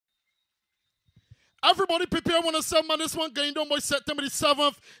Everybody prepare 107, man. This one going down by September the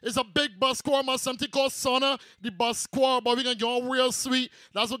 7th. It's a big bus squad, man. Something called Sauna, the bus squad. But we're going to get on real sweet.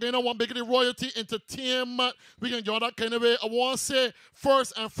 That's what going on. One big the royalty entertainment. We're going to get on that kind of way. I want to say,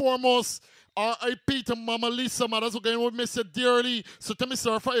 first and foremost, R.I.P. to Mama Lisa, man. That's what going on. We miss it dearly. So tell me,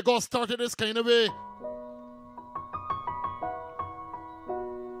 sir, if you got started this kind of way.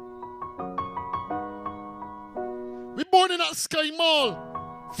 We born in that Sky Mall.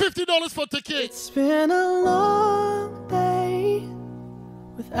 $50 for ticket. It's been a long day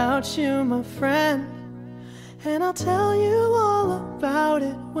without you, my friend, and I'll tell you all about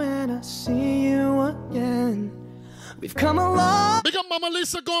it when I see you again. We've come a long. Big up Mama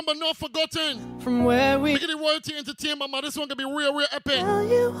Lisa gone but not forgotten. From where we Big up the royalty entertainment, man. This one gonna be real epic. Tell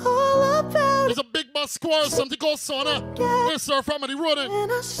you all about There's a big bus squad, something called Sauna. Yes, sir, from the road.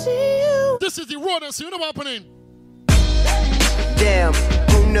 when I see you. This is the road, so you know what's happening. Damn,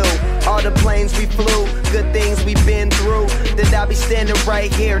 who knew? All the planes we flew, good things we've been through. That I'll be standing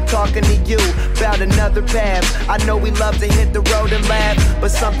right here talking to you about another path. I know we love to hit the road and laugh, but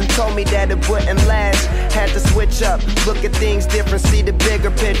something told me that it wouldn't last. Had to switch up, look at things different, see the bigger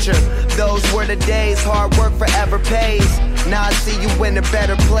picture. Those were the days, hard work forever pays. Now I see you in a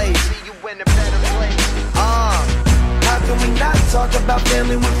better place. How can we not talk about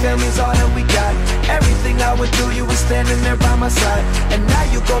family when family's all that we got? Everything I would do, you were standing there by my side, and now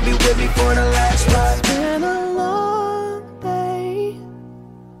you gon' be with me for the last ride. It's been a long day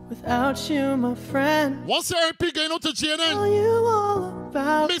without you, my friend. Once R.I.P. going out to Tell JNN, you all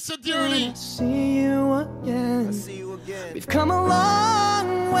about miss it when dearly. I see you again. See you again. We've come a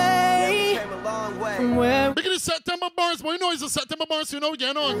long way Came a long way. from where Big up the September Barnes, but you know it's a September Barnes, you know,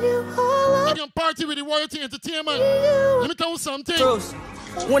 getting on. you all I can party with the royalty entertainment. Let me tell you something. Bruce.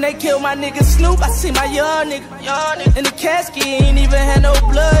 When they killed my nigga Snoop, I see my young nigga. In the casket, he ain't even had no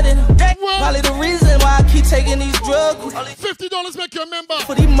blood in him. Probably the reason why I keep taking these drugs. $50 make you a member.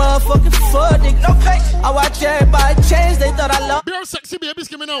 For these motherfucking fuck niggas. No pay. I watch everybody change, they thought I loved. Beer sexy babies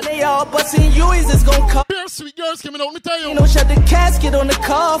coming out. They all busting U's, it's gon' come. Beer sweet girls coming out, let me tell you. You know, shut the casket on the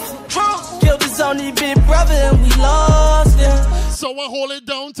coffin. Killed his only big brother and we lost him. So I hold it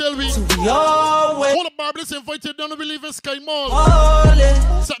down till we We always all the Barbados invited down to we leave in Sky Mall. hold it.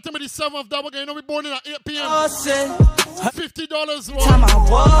 September the 7th, that we're going to be born in at 8 p.m. Lost it. $50 Time one. I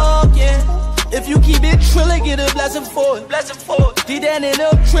walk in. If you keep it trilling, get a blessing for it. Blessing for it. Did that in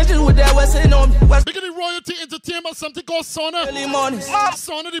them trenches with that Western on me. West Big of the royalty entertainment, something called Sauna. early mornings.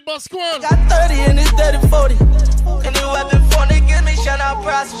 Sauna the bus squad. Got 30 and it's 30-40. And the weapon for niggas me shine out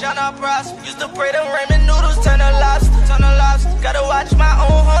price, shine out price. Used to pray them ramen noodles, turn to lobster, turn to lobster. Gotta watch my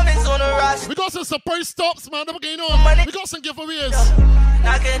own homies on the roster. We got some surprise stops, man. That we're going on. We got some giveaways.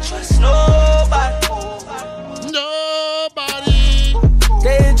 I can't trust nobody. Nobody.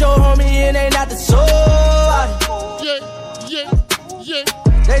 They ain't your homie and they not the soul. Yeah.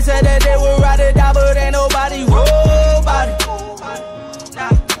 They said that they would ride it down, but ain't nobody robot. Nah.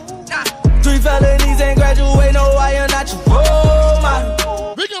 3 felonies ain't graduate, no, why you're not your role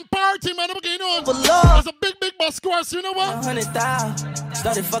model. We can party, man. That we're going on. For love. There's a big bus squad, so you know what? 100,000.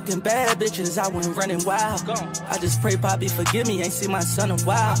 Started fucking bad bitches, I went running wild. I just pray Poppy forgive me, ain't seen my son in a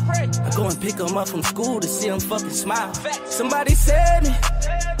while. I go and pick him up from school to see him fucking smile. Somebody save me,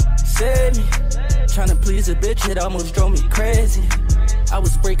 save me. Tryna please a bitch, it almost drove me crazy. I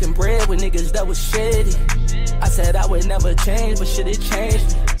was breaking bread with niggas that was shady. I said I would never change, but shit, it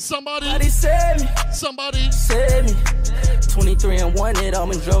changed me. Somebody save me, somebody save me. 23 and 1, it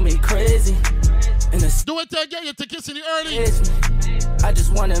almost drove me crazy. And the do it to get your tickets in the early. I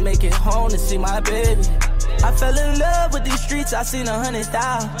just wanna make it home to see my baby. I fell in love with these streets, I seen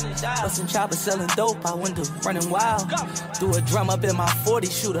 100,000. Bustin' choppers selling dope, I went to running wild. Threw a drum up in my 40,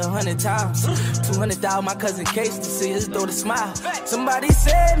 shoot 100 times. 200,000 my cousin Case to see his daughter smile. Somebody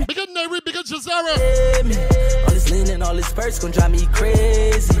save me. Big up Nary, big up Jazara. Save me. All this lean and all this purse gon' drive me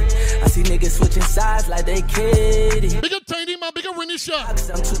crazy. I see niggas switching sides like they kidding. Big up Tiny, man, big up Renisha. I'm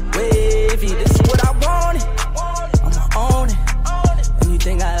too wavy, this is what I wanted. I'ma own it.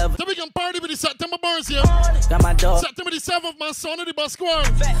 Anything I ever. So we can party with the September Barnes here. Got my dog. September the 7th, man, Sauna the bus squad.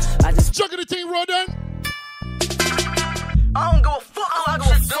 I just Juggle the thing, Rodan. I don't give a fuck about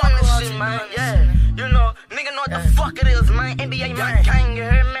shit doing this shit, man. Yeah, you know, nigga know what the fuck it is, man. NBA, man, gang, you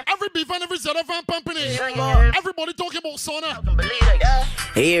hear me? Every beef and every set of fan company. Yeah. Everybody talking about Sauna.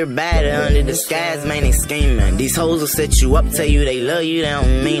 Everybody under the skies, man, they scheming. These hoes will set you up, tell you they love you, they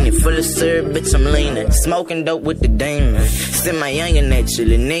don't mean it. Full of syrup, bitch, I'm leaning. Smoking dope with the demon. Still my youngin' that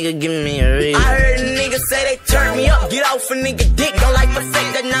chillin', nigga, give me a reason. I heard a nigga say they turn me up. Get off a nigga dick, don't like the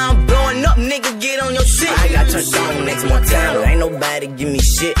fact that now I'm blowing up. Nigga, get on your shit. I got turned on next Montana. Ain't nobody give me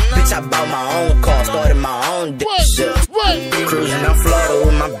shit. Bitch, I bought my own car, started my own dick shit. Cruising on Florida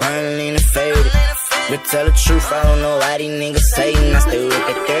with my burning and faded. But tell the truth, I don't know why these niggas hatin'. I stay with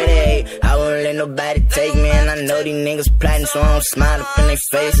that 38. I won't let nobody take me, and I know these niggas plotting, so I don't smile up in their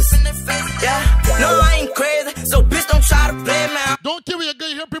faces. Yeah, no, I ain't crazy, so bitch don't try to play me. Don't care what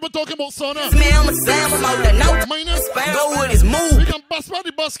you hear people talking about Sauna. Man, I'm a Sam, I'm out there now. Minus, go with his move. We can bust by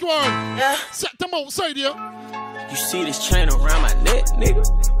the bus squad. Yeah. Set them outside here. You see this chain around my neck, nigga?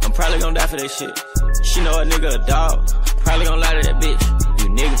 I'm probably gonna die for that shit. She know a nigga a dog. Probably gonna lie to that bitch. You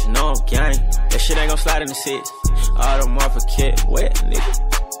niggas know I'm gang. That shit ain't gon' slide in the six. All the Marfa cat wet,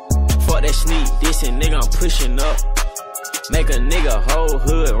 nigga. Fuck that sneak, this and nigga, I'm pushing up. Make a nigga whole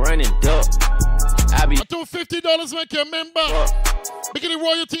hood running duck. I be $250 make you a member. Beginning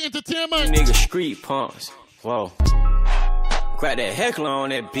royalty entertainment. Nigga street punks. Whoa. Crack that heckler on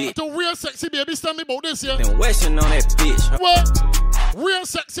that bitch. To real sexy baby, stand me about this, yeah. Been westing on that bitch. What? Real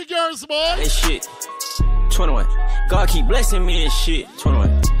sexy girls, boy. That shit. 21. God keep blessing me and shit. 21.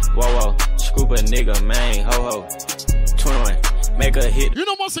 Whoa. Scoop a nigga, man. Ho ho. 21. Make a hit. You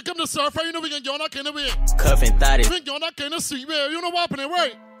know once you come to surfer, you know we can get on that kind of way. Cuffin' thotty. We can get on that kind of sweet way. You know what happening,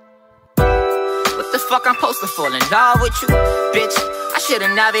 right? What the fuck I'm supposed to fall in love with you, bitch? I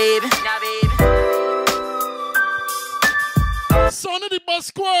should've never even. Son of the bus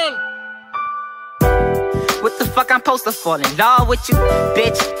squad. What the fuck I'm supposed to fall in love with you,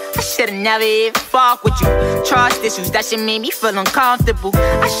 bitch? I should've never even fuck with you. Trust issues, that shit made me feel uncomfortable.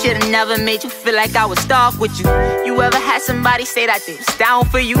 I should've never made you feel like I was stuck with you. You ever had somebody say that they was down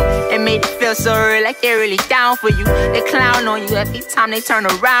for you? It made you feel so real, like they're really down for you. They clown on you every time they turn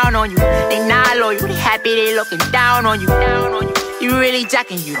around on you. They not loyal, they happy, they looking down on you. You really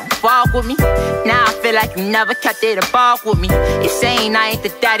jacking, you don't fuck with me. Now I feel like you never kept it a buck with me. You saying I ain't the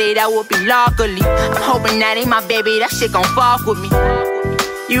daddy, that would be luckily. I'm hoping that ain't my baby, that shit gon' fuck with me.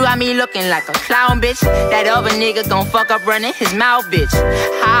 You got me looking like a clown, bitch. That other nigga gon' fuck up running his mouth, bitch.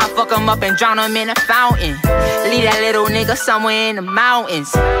 How I fuck him up and drown him in a fountain. Leave that little nigga somewhere in the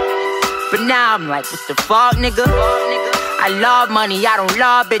mountains. But now I'm like, what the fuck, nigga? I love money, I don't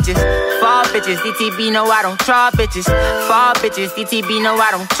love bitches. Fuck bitches, DTB know I don't trust bitches. Fuck bitches, DTB know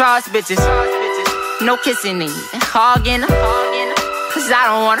I don't trust bitches. No kissing and hugging, cause I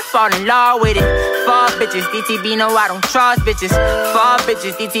don't wanna fall in love with it. Fuck bitches, DTB know I don't trust bitches. Fuck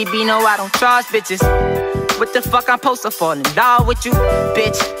bitches, DTB know I don't trust bitches. What the fuck I'm supposed to fall in love with you,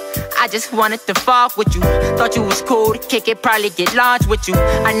 bitch? I just wanted to fuck with you. Thought you was cool to kick it, probably get lunch with you.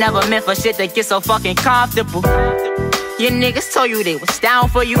 I never meant for shit to get so fucking comfortable. Your niggas told you they was down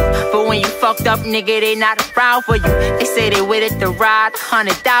for you, but when you fucked up, nigga, they not around for you. They say they with it to ride,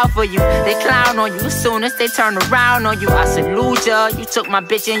 100 out for you. They clown on you as soon as they turn around on you. I salute ya, you took my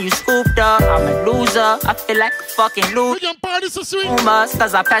bitch and you scooped up. I'm a loser, I feel like a fucking loser. We can party so sweet.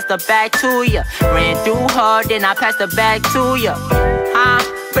 Cause I passed the bag to ya. Ran through her, then I passed the bag to ya.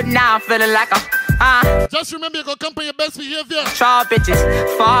 But now I'm feeling like I'm just remember you gotta come for your best behavior. Try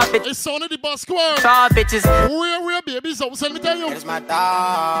bitches, far bitches. It's Sauna the bus squad. Try bitches. Real baby, so let me tell you. That's my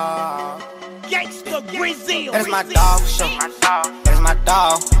dog. Gangsta Brazil. That's my dog show. That's my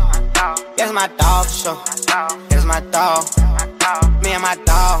dog. That's my dog show. That's my dog. Me and my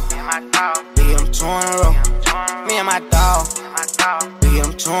dog. We get them 2 in a row. Me and my dog. We get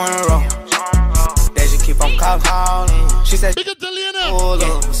them 2 in a row. They just keep on calling. She said, Big Delina. Pull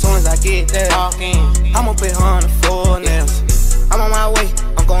up. As soon as I get there, walking, I'ma put her on the floor nails. I'm on my way,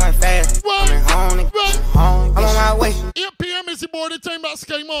 I'm going fast. I'm in home, home. I'm on my way. 8 p.m. is the boarding time back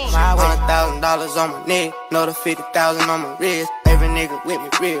Sky Mall. $100,000 on my neck, another 50,000 on my wrist. Every nigga with me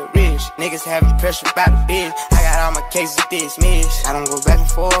real rich. Niggas having pressure by the bitch. I got all my cases dismissed. I don't go back and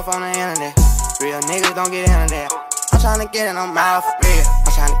forth on the internet. Real niggas don't get into that. I'm tryna get it on my for real.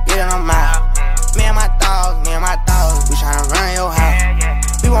 I'm tryna get it on my. Me and my dogs, we tryna run your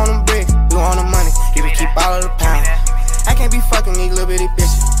house. We want them bricks, we want the money, you can keep all of the pounds. I can't be fucking these little bitty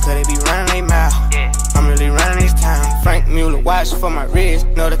bitches, cause they be running they mouth. I'm really running this town. Frank Mueller watch for my wrist,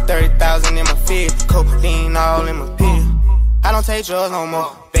 know the 30,000 in my fist, cocaine all in my pill. I don't take drugs no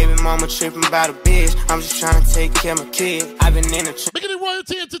more. Baby mama tripping about a bitch. I'm just trying to take care of my kid. I've been in the trip. Beginning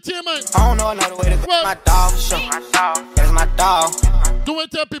royalty entertainment. I don't know another way to go. My dog show. That's my dog. Do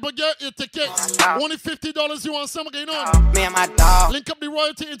it, tell people, get your tickets. Only $50 you want some going on. Me and my dog. Link up the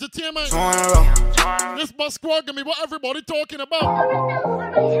Royalty Entertainment. This bus squad gonna be what everybody talking about.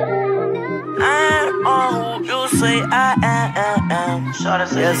 I'm all who you say I am. Shorty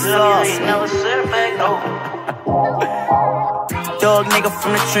said you ain't never sit back, no. Dog nigga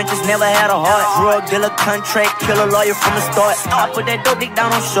from the trenches, never had a heart. Drug dealer, contract killer, lawyer from the start. I put that dope dick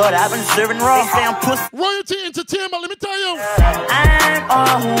down on short, I've been serving raw. They say I'm pussy. Royalty Entertainment, let me tell you. I'm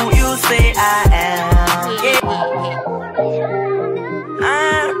all who you say I am. Yeah.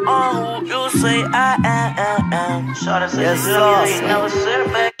 I'm all who you say I am. Shorty said you ain't never sit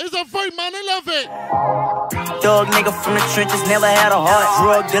back. It's a fight, man, I love it. Dog nigga from the trenches, never had a heart.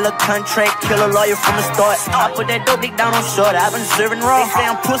 Drug dealer, contract killer, lawyer from the start. I put that dope dick down on short, I've been serving raw. They say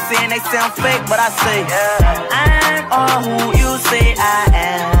I'm pussy and they say I'm fake, but I say I'm all who you say I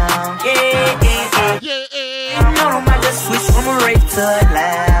am. Yeah, yeah, yeah. You know I just switched from a rape to a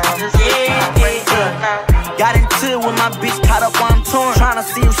lounge. Yeah, yeah. Got into it with my bitch, caught up while I'm torn. Tryna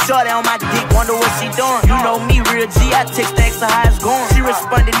see him shorty on my dick, wonder what she doing. You know me, real G, I text the extra how it's going. She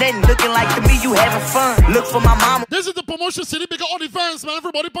responded, nothing, looking like to me, you having fun. Look for my mama. This is the promotion city, big all the fans, man.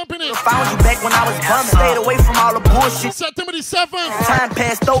 Everybody pumping it. Found you back when I was bumming. Stayed away from all the bullshit. September the 7th. Time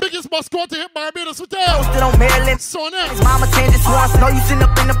passed over. Biggest bus squad to hit Barbados Hotel. Posted on Maryland. Sauna. His mama changed this once. Know you sitting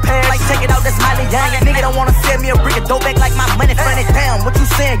up in the pair. Like, check it out, that's Miley Young. Nigga don't wanna send me a brick of dope back like my money funny. Damn, what you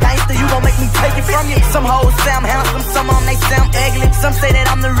saying, gangster? You gon' make me take it from you. Some hoes say I'm handsome, some of them they say I'm ugly. Some say that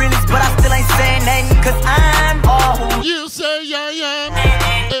I'm the realest, but I still ain't saying nothing. Cause I'm all who you say I am.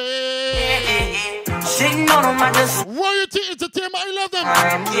 Shitting on them, I just Royalty Entertainment, I love them.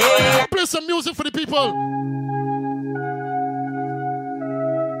 Yeah. Play some music for the people.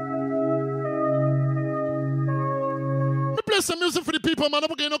 Play some music for the people, man. I'm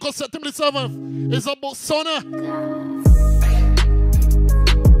going to September the 7th. It's about Sauna.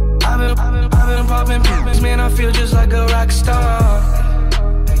 I've been popping pills, man. I feel just like a rock star.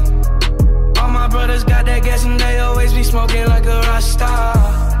 All my brothers got that gas and they always be smoking like a rock star.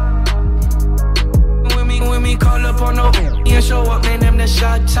 When me call up on no and show up, man, them the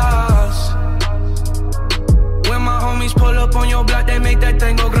shot toss. When my homies pull up on your block, they make that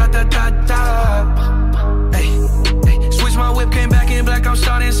thing go grata-ta-ta. Hey, switch my whip, came back in black, I'm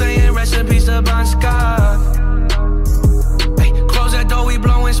starting saying recipes to Bon Scott. Hey, close that door, we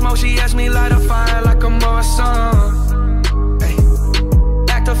blowing smoke, she asked me light a fire like a Marsan. Hey,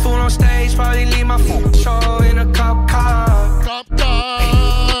 act a fool on stage, probably leave my show in a cop car. Cop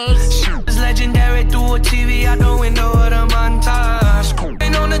cars. It's legendary through a TV out the window of the montage.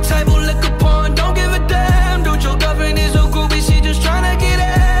 Ain't on the table, liquor porn, don't give a damn. Dude, your girlfriend is a groupie, she just tryna get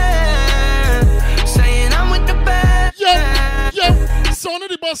in. Saying I'm with the band. Yo, Sauna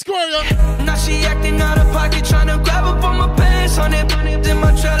the bus square, yeah. Now she acting out of pocket, tryna grab up on my pants. On that in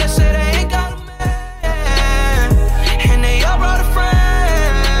my trailer, say they ain't got a man. And they all brought a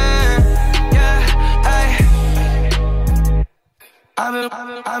friend. Yeah, ayy.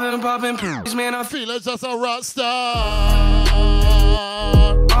 I've been popping pills, man. I feel it's just a rock star.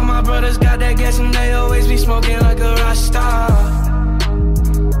 All my brothers got that gas and they always be smoking like a rock star.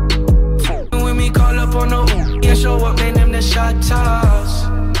 When me call up on no and show up, man, them the shot toss.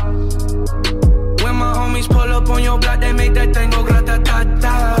 When my homies pull up on your block, they make that thing go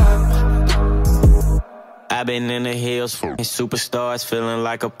grata-ta-ta. I've been in the hills, f***ing superstars, feeling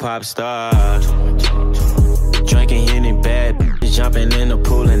like a pop star. Drinking Henny bad, bitches jumping in the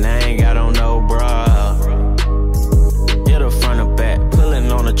pool and I ain't got on no bra. Hit the front or back,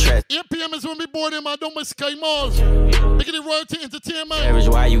 pulling on the track. 8 p.m. is when we board him, I don't miss Sky Malls. Look at the Royalty Entertainment. Average,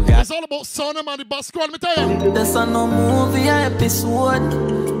 why you got? It's all about Sauna, man, the bus squad, let me tell you. This a no movie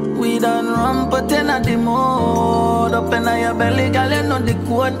episode. We done run, but in a the mode. Up in your belly, girl, you know the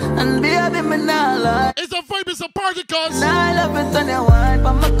code. And baby, me nah lie. It's a vibe, it's a party, cuz. Nah, I love it on your wine,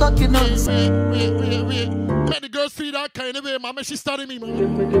 but my cocky nuts. Wait. Let the girls feel that kind of way, man. Make she study me, man.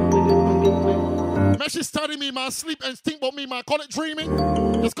 Make she study me, man. Sleep and think about me, man. Call it dreaming.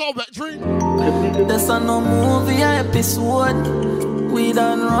 It's called wet dream. This a no movie episode. We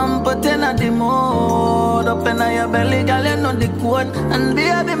done run, but in a the mode. Up in your belly, girl, you know the code. And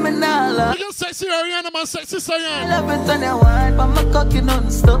baby, me nah lie. You sexy Ariana, man, sexy Cyan. I love it on your wine, but my cocky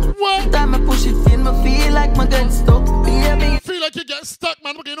non-stop. What? Time I push it in, me feel like my get stuck. Baby, feel like you get stuck,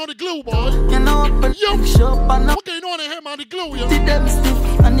 man. We're getting on the glue, boy. You know, up and yo, shop and we're getting on in here, man, the glue, yo. See them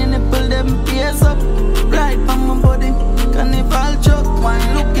stiff, and you nipple them ears up. Right on my body, carnival choke. One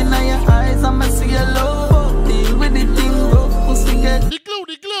look in your eyes, I'ma see your love. Deal with the thing, rough pussy get. The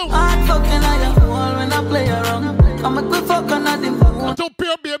glue. I'm fucking on your wall when I play around. I'm a quick fuck on the moon. Until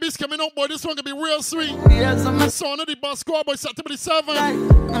pair babies coming out, boy, this one gonna be real real sweet. Sauna the bus squad boy September the 7th.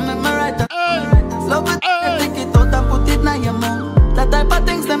 Take it out and put it in your mouth. That type of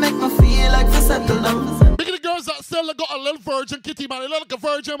things that make me feel like to settle down. Big of the girls that still got a little virgin kitty, man. They look like a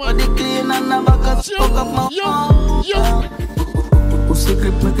virgin, man. Body clean and never got stuck up my yo. Pussy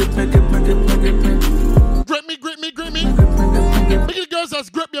grip me. Grip me. Big of the girls that's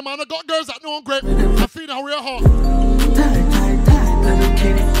grip you, man. I got girls that don't grip. I feel how real hot.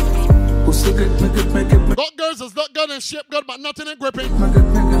 Pussy grip me. Got girls that's not good and shape good, but nothing in gripping.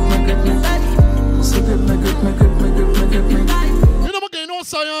 Pussy grip me. You know what going on,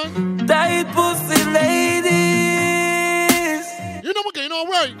 Sion? Tight pussy ladies. You know what going on,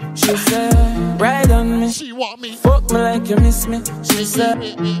 right? She said, ride on me. She want me. Fuck me like you miss me. She said,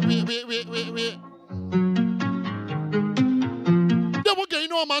 wait. Then what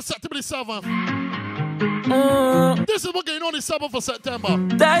going on, man? September the 7th. This is what going on the 7th of September.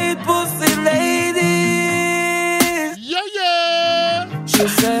 Tight pussy ladies. Yeah. She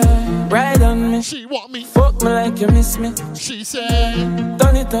said, ride on me. She want me. Fuck me like you miss me. She said,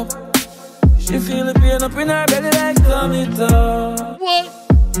 turn it up. She feel the pain up in her belly like turn it up. What?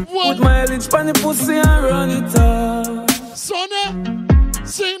 Put my lips on the pussy and run it up. Sauna,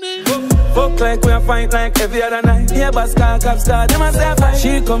 singing. Fuck like we a fight like every other night. Yeah, but cops start them a say fight.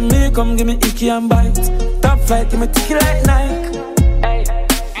 She come give me icky and bite. Top flight, give me ticky like Nike.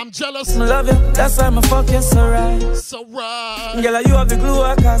 I'm jealous. I love you, that's why my fuck you so right. So right. Girl, you have the glue,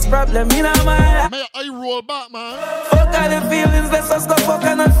 I cause problem in my life. May I roll back, man. Fuck all the feelings, let's just go fuck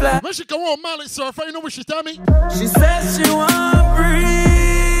and not fly. When she come on, Malik surfer, you know what she tell me? She says she want breathe.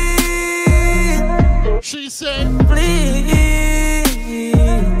 She said, please.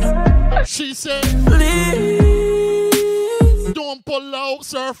 She said, please. Don't pull out,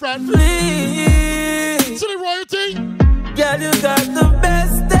 surfer. Please. See the royalty? Girl, you got the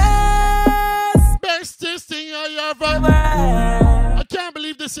bestest thing I ever. I can't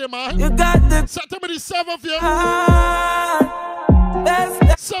believe this here, man. You got the September the 7th, yeah.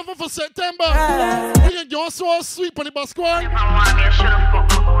 7th of September. We can go so sweep on the bus squad.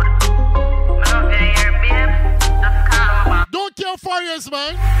 Don't kill fires,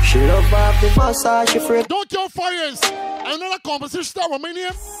 man. She love off the bus, she freak. Don't kill fires. I know that conversation start with my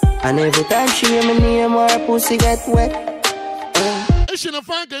name. And every time she hear me name, her pussy get wet. Is she in a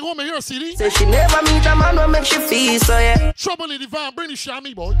van getting home and hear a CD? Say she never meet a man who make she feel so, yeah. Trouble in the van, bring the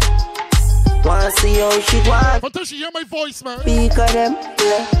shami, boy. Wanna see how she want. Until she hear my voice, man. Speak of them,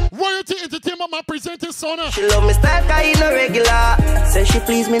 yeah. Royalty Entertainment, man, presenting Sauna. She love me style, cause he no regular. Say she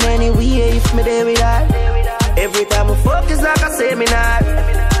please me in any way if me there with her. Every time we fuck is like a seminar.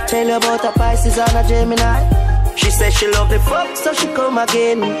 Tell you about a Pisces and a Gemini. She said she love the fuck, so she come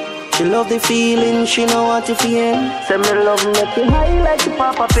again. She love the feeling, she know what to feel. Say me love make you high like the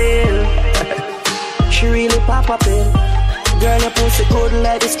pop a pill. She really pop a pill. Girl, your pussy good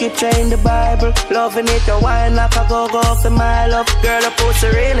like the scripture in the Bible. Loving it, you wine like a go off the mile up. Girl, your pussy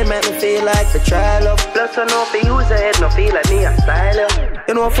really make me feel like the trial of. Plus, I know if you use your head, no feel like me a style up.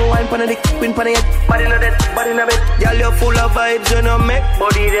 You know if you wine pon the dick, win pon the head. Body no dead, body no bed. Girl, you're full of vibes, you know make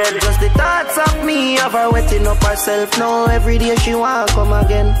body dead. Just the thoughts of me, of her wetting up herself. Now every day she want come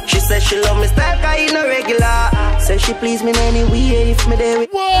again. She says she love me style, cause he no regular. Say she please me in any way if me there with.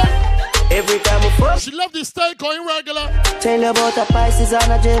 What? Every time we fuck, she love this style going regular. Tell you about a Pisces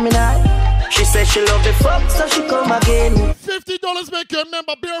and a Gemini. She said she love the fuck, so she come again. $50 make you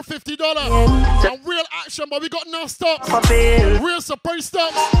remember, beer $50. Some real action, but we got no stops. Real surprise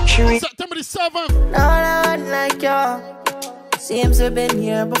stops. September the 7th. Not one like you. Seems we've been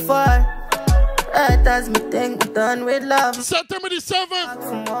here before. Right as me think we done with love. September the 7th.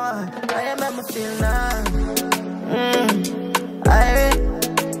 For more. I make me feel now.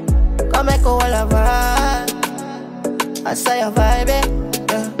 Come make a whole of I say a vibe, yeah.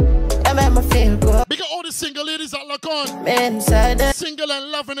 You make me feel good. Because all the single ladies that look on. Me inside it. Single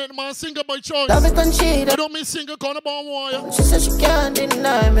and loving it, man. Single by choice. Love it when she I don't mean single, call the bomb warrior. She said she can't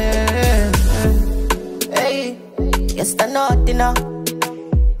deny me. Hey, yes, I know, you know.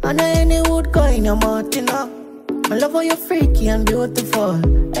 I know any wood going your mouth, you know. I love how you're freaky and beautiful.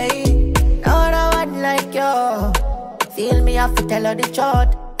 Hey, not one like you. Feel me, I have to tell her the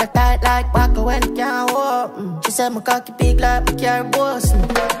truth. Tight like back when you can't walk. She said my cocky big like my car boss.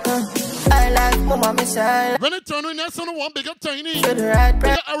 I like mama missile. When it turn on, that's on the one bigger tiny. To the right,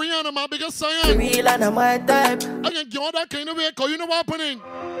 bigger Ariana, my bigger Cyan. The real and I'm my type. I can give all that kind of way, cause you know what's happening.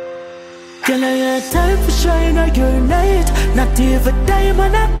 Can I have time for shine on your night? Not even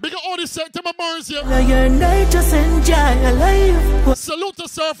diamond. Bigger all this September burns here. Now your night, just enjoy your life. Salute to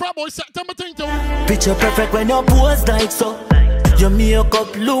Surf Rap Boy September thing too. Picture perfect when you pose like so. Your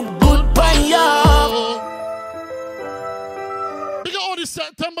makeup look good by you. Big all these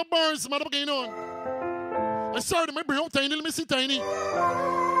September burns, man, what's going on? I'm sorry, my bring out Tiny, let me see Tiny.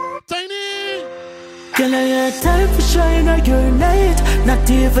 Tiny! Girl, I had time for shine on your night. Not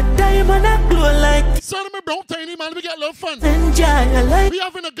even diamond, I glow like. Sorry, my bring out Tiny, man, we get a little fun. Enjoy your life. We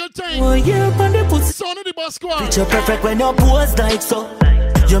having a good time. Oh, yeah, on the pussy. Sauna the boss squad. Picture perfect when you pose like so.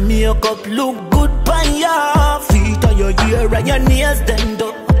 Your makeup look good by your feet or your ear and your nails them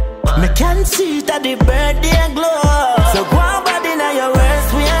do. Me can see that the birthday glow. So go on body now your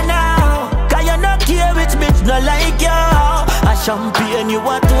worst way now. Cause you no care which bitch no like you. A champagne you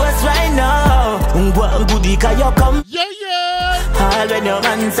want to us right now. One goodie cause you come. Yeah, yeah. All when your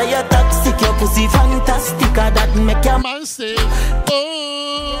man say you're toxic, your pussy fantastic. That make your man say,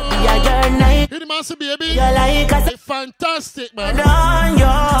 oh. Yeah, your night. Hit the master, baby. You like us. Fantastic, man.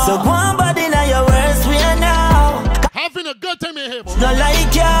 So go on body now your worst way now. Having a good time in here, man. Not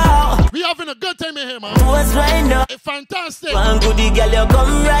like you. We having a good time in here, man. What's right now? It's fantastic. One goodie girl, you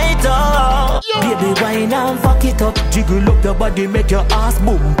come right up. Yo. Baby, wine and fuck it up. Jiggle up your body, make your ass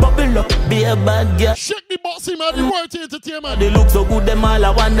boom, bubble up. Be a bad girl. Shake the boxy, man. The world entertainment. They look so good, them all. I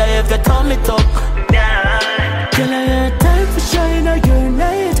wonder if you turn it up. Girl, I had time for shine on your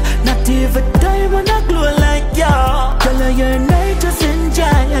night. Not even diamond, I glow like you. Girl, on your night, just enjoy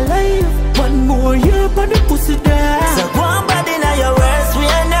your life. One more year, but the pussy there. So go on body now your worst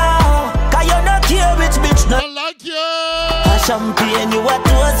way now. Cause you not care which bitch not like you. A champagne you want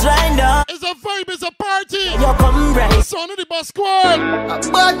to us right now. It's a vibe, it's a party. You come right. Sauna the boss squad.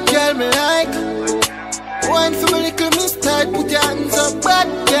 A bad girl me like. One for me little mistake, put your hands up. Bad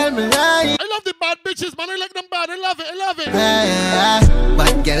girl me like. I love the bad bitches, man. I like them bad. I love it. I love it.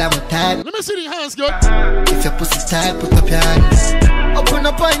 Bad girl I'm a type. Let me see the hands, good. If your pussy tight, put up your hands. Open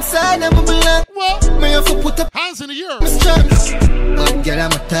up inside, never be like. What? Me have to put up hands in the air. Bad girl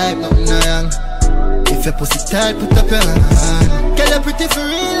I'm a type, nothing wrong. If your pussy tight, put up your hands. Girl, you're pretty for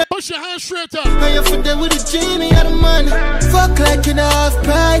real. Push your hands straight up. And you're for there with a Jimmy and a man. Fuck like you don't have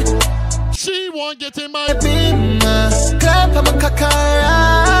pride. She won't get in my beam. Clap, I'm a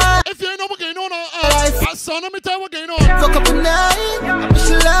kakara. If you know what's going on, I saw me tell what's going on. Fuck up a night, I'm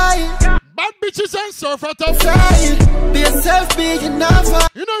just lying. Bad bitches and surf at up. Be yourself, be enough.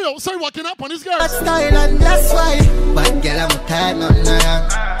 You know, yo, say walking up on this girl. That style and that's why. Bad girl, I'm a type, nothing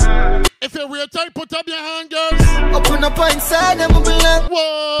wrong. If you're real tight, put up your hand, girls. Open up inside, never be like.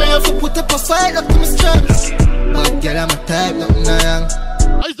 Whoa. Me have to put up a fight up to my strength. Bad girl, I'm a type, nothing wrong.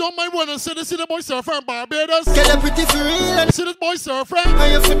 I don't mind when I see the boy surfer in Barbados. Girl, you're pretty for real. And see this boy surfer.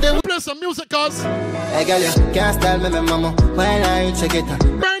 And you for them. Play some music, cause. Hey, girl, you can't style me, mama. When I reach a getter.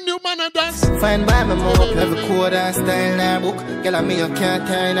 Brand new man and dance. Fine by me, mama. Every code and style in her book. Girl, I mean, you can't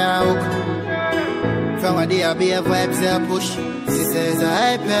turn her hook. From a day, I be a vibes, I push. She says,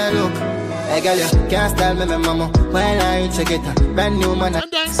 I hype look. Hey girl, you can't style me, mama. When I reach a getter, brand new man and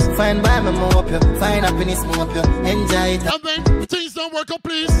dance. Fine by me, move up you. Fine happiness, move up you. Enjoy it. And then things don't work out,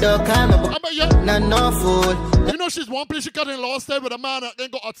 please. Don't call me, but not no fool. You know she's one place she got in last time with a man that then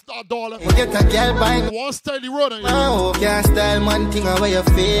got a dollar. You get a girl by me. One style the road on you. Oh, can't style man thing the way you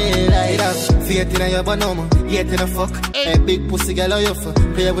feel like that. Faith in your banana, hate in a fuck. Hey, big pussy girl, how you for?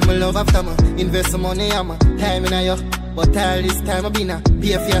 Play with my love after me. Invest some money, I'm time in your. But all this time I've been a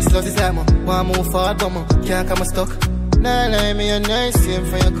pay for your sluts, it's like me. Want move forward, but me can't come stuck. Nah, lie, me a nice same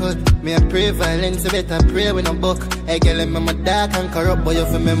for your cut. Me a pray violence, you better pray with no buck. Hey, girl, I'm my dark and corrupt, but you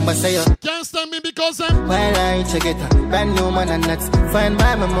remember say you can't stand me because while I check it, brand new man and nuts. Fine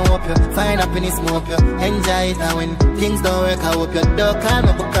by me, move up you. Find happiness, move up you. Enjoy it, and when things don't work, I hope you don't call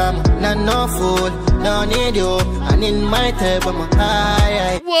me, but come. Not no fool, don't need you. And in my type, I'm a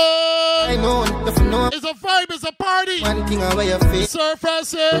high. Whoa! I know, if you know. It's a vibe, it's a party. One thing away your face. Surfer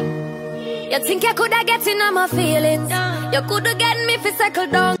say. You think you coulda get in on my feelings? You coulda get me fi settle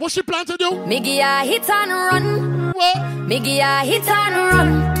down. What she plan to do? Me give ya hit and run. What? Me give ya hit and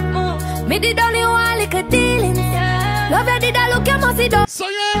run. Me did only one little dealings. Love you did I look you must see done. So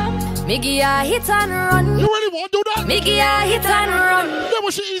yeah. Me give ya hit and run. You really want to do that? Me give ya hit and run. Then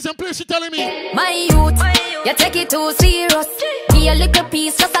what she is and play, she telling me. My youth, you take it too serious. Give a little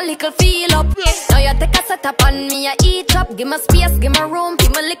piece, just a little feel up. Now you take a set up on me, you eat up. Give me space, give me room,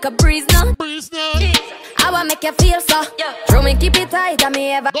 give me little breeze now. Breeze now. I wanna make you feel so. Throw me, keep it tight, and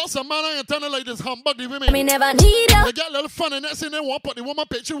me ever. Got some man and tell her like this humbug the women. Me never need you. They get a little fun and next thing they want put the woman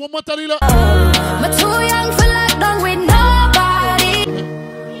picture, one more tell you. I'm too young for lockdown with nobody.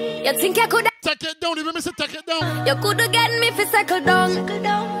 You think you could take it down, the women say take it down. You could get me for settle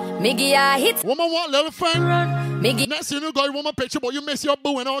down. Me give ya hit. Woman want little friend. Me give. Next thing you got a woman picture, but you miss your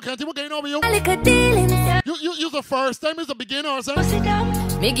boo and all kinds of things going over you. Like a dealing. You use the first time as a beginner or something?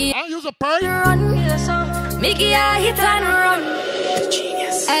 Miggy, I use a part. run. Miggy, I hit and run.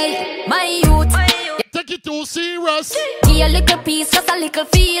 Genius. Hey, my youth. Take it too serious. Give a little piece, just a little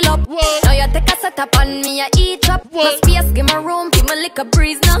feel up. What? Now you take a set up on me, I eat up. My space, give me room, give me little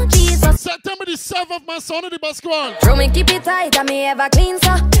breeze now. Jesus. September the 7th, my son of the Basquan. Throw me, keep it tight, and me ever clean,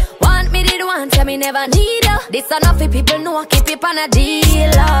 so. Want me did want, yeah, me never need ya. This enough for people know, keep it on a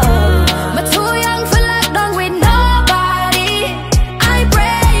deal. But too young for lockdown with nobody. I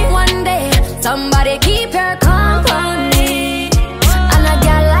pray one day somebody keep your company. And a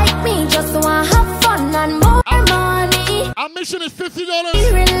girl like me just wanna have fun and more money. Our mission is $50.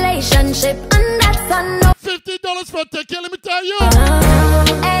 Relationship, and that's enough. $50 for a ticket, let me tell you.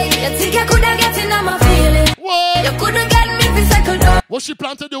 Hey, you think you coulda get in on my feeling? What? You coulda get me if you cycle down. What she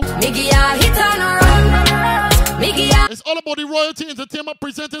plan to do? Miggy, I hit and run. Miggy, I It's all about the Royalty Entertainment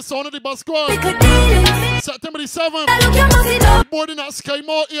presented Sauna the Basquan. September the 7th. look your musty dog. Boarding at Sky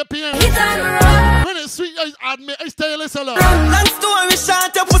Mall, 8 p.m. Hit and run. When it's sweet, I admit, I stay listen. Long story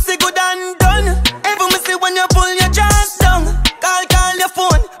short, your pussy good and done. Ever me see when you pull your jaws down. Call your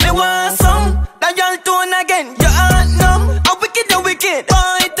phone, me want some. Dial tone again, your heart numb. A wicked, you wicked,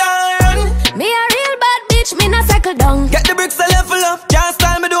 boy, run. Me a real bad bitch, me not cycle down. Get the bricks a level up, just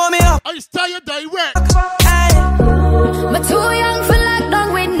time me do me up. I style you direct. Hey. But too young for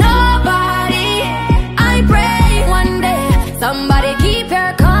lockdown with nobody. I pray one day somebody keep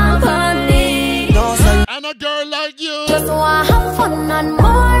your company. No, son. And a girl like you. Just wanna have fun and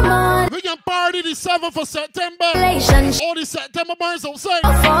more money. We can party the 7th of September. Relationship All the September bars outside.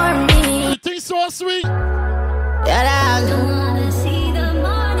 for me. You think so sweet? Yeah, dog.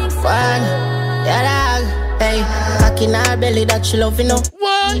 Fun. Yeah, dog. Hey, cock in her belly that she love, you know.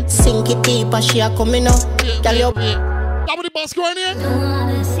 Why? Sink it deep as she a coming up. Girl, you That with the Basquan here?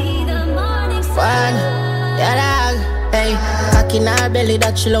 fun. Yeah, dog. Hey, cock in her belly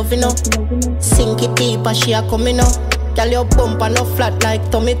that she love, you know. Sink it deep as she a coming up. Girl, your bumper no flat like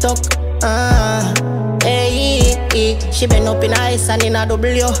tummy tuck. Hey, she been up in ice and in a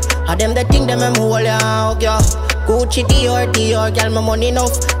W. All them the thing them hold ya hug ya. Gucci, Dior, girl, my money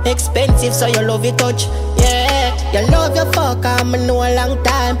enough. Expensive, so you love it touch. Yeah, you love your fuck, I'm know a long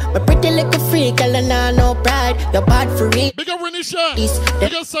time. But pretty little freak, girl, and I no pride. You're bad for it. Bigger Renisha.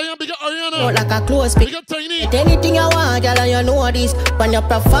 Bigger Sayan, bigger Ariana. Not like a close pick. Bigger Tiny. Get anything you want, girl, and you know this. When you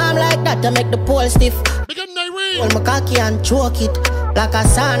perform like that, you make the pole stiff. Bigger Nairi. Hold my cocky and choke it. Like a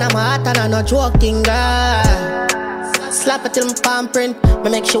sauna, my heart and I no joking, girl. Slap it till my palm print. Me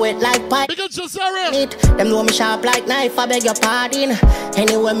make sure it like pipe. Bigger Jazara. Them know me sharp like knife, I beg your pardon.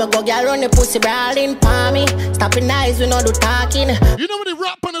 Anyway, me go girl run the pussy brawling for me. Stopping eyes, we no do talking. You know when they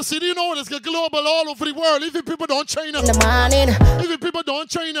rap on the city, you know it's get global all over the world. Even people don't China. In the morning. Even people don't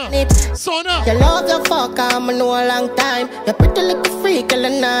China. Sauna. You love your fuck, I'm know a long time. You pretty little freak, girl,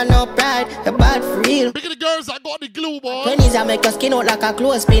 and I no pride. You're bad for real. Bigger the girls that got the glue, boy. Pennies I make your skin out like a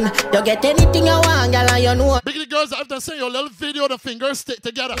clothespin. You get anything you want, girl, and you know. Bigger the girls that have to say your little video, the fingers stick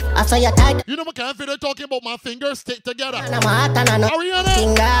together. I saw you tight. You know what kind of video talking about my fingers stick together. And I'm hot and I know. Ariana.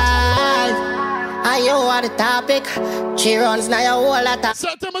 Fingers. And you are the topic. She runs now your whole lot of.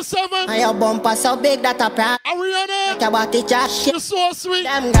 September 7th. And your bumper so big that I pride. Ariana. Talk about it, just shit. You're so sweet.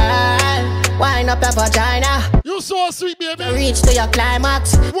 Damn girl. Wind up your vagina. You're so sweet, baby. You reach to your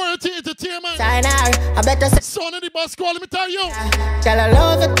climax. Royalty Entertainment. Sign her. I better say. Son of the Basquan, let me tell you. Girl, I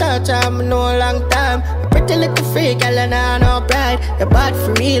love your touch, I'm no long time. A pretty little freak, girl, and I no pride. You're bad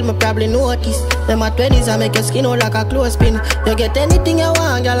for real, me probably notice. Them at 20s, I make your skin out like a clothespin. You get anything you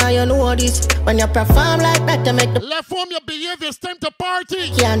want, girl, and you know this. When you perform like that, you make the left from your behavior, it's time to party.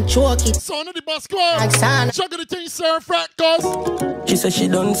 Can't choke it. Son of the Basquan. Like Sauna. Juggle the thing, sir, frat, cuz. She said she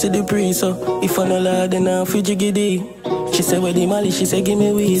don't see the priest, so if I no lad, then I'll feel jiggy. She said where the Mali, she said give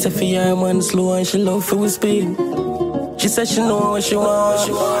me weed. Say for your man slow and she love for with speed. She said she know what she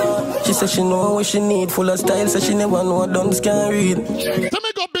want. She said she know what she need. Full of style, so she never know what dumps can read. Tell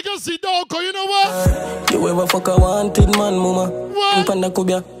me go bigger Z-Dog, cause you know what? You ever fuck a wanted man, mama? What? Panda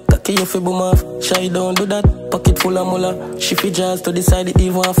Kubia, cocky you fi boom off. Shy don't do that, pocket full of mullah. She fi jazz to the side, it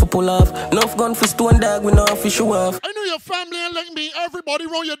even have to pull off. Enough gun for stone dog, we know how fi show off. I know your family ain't like me. Everybody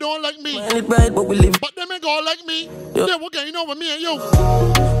around you don't like me. Man, it bright, but we live. But them ain't gonna like me. Yeah. Yeah, what going on with me and you?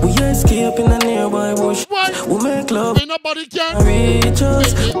 We escape in a nearby bush. What? We make love. Ain't nobody can. Reach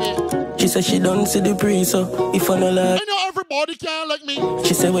us. Wait. She said she don't see the priest, so if I no lie. I know everybody can like me.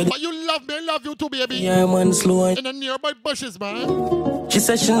 She said where the But you love me, I love you too, baby. yeah, man, slow. In the nearby bushes, man. She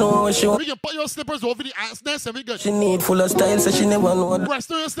said she know what she want. We can put your slippers over the ass nest and we good. She need full of style, so she never know what.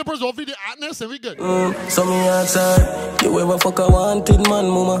 Rest on your slippers over the ass nest and we good. So me ask her, you ever fuck a wanted man,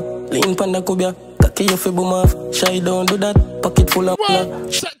 mama? Lean panda kubia, cocky cocky, you fi boom off. Shy don't do that, pocket full of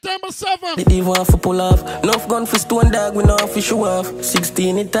blood. September 7th. It even have to pull off. Enough gun for stone dog, we know how to show off.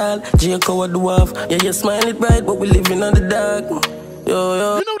 16 it all, J.K. do off. Yeah, you smile it bright, but we living on the dark. Yo,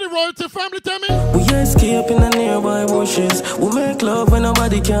 yo. You know the royalty family, tell me? We escape in the nearby bushes. We make love when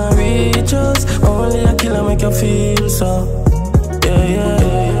nobody can reach us. Only a killer make you feel so. Yeah, yeah,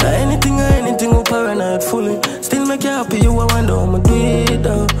 yeah. Anything we paranoid fully. Still make you happy, you wonder how I do it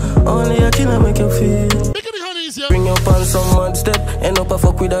though. Only a killer make you feel. Bring your pants on mud step. End up a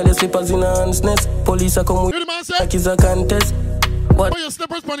fuck with all your slippers in a hand's nest. Police are come with like it's a contest. But your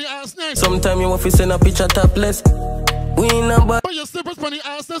slippers on the ass next. Sometime you want to send a picture topless. We in a bad. Put your slippers on the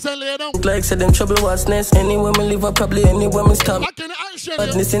ass and lay down. Like said them trouble what's next. Anywhere me live, probably anywhere me stop.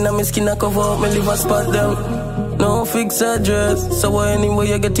 Badness in a me skin, I cover up, me live, I spot them. No fix address. So anyway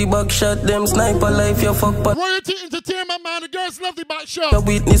you get the back shot, them sniper life, you fuck but royalty entertainment, man. The girls love the back shot. The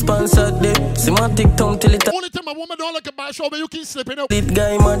witness sponsored them. Semantic tongue till it. Only time a woman don't like a back shot, but you keep slipping up. This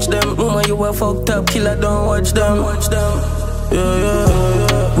guy match them. Woman, you a fucked up killer, don't watch them. Watch them.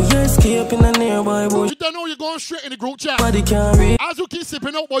 Yeah. We escape in a nearby bush. You don't know you're going straight in the group chat. Body can't read. As you keep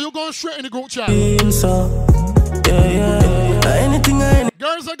sipping up, boy, you're going straight in the group chat. Feel so. Yeah. Anything.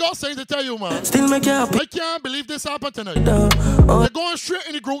 Girls, I got things to tell you, man. Still make you happy. I can't believe this happened tonight. You're going straight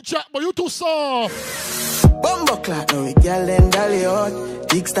in the group chat, but you too soft. Bumbo clock, now we girl and dolly out.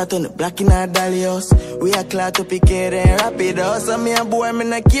 Big start on the black in our dolly house. We are clock to pick it and wrap it out. So me a boy, me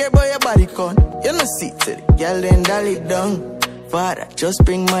not care about your body count. You know see to the girl and dolly down. Father, just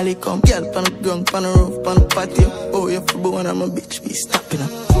bring Molly come. Girl pan the ground, pan the roof, pan the patio. Oh, you for born, I'm a bitch, be stopping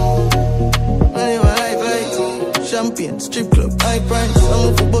up. I live a life like champagne, strip club, high price.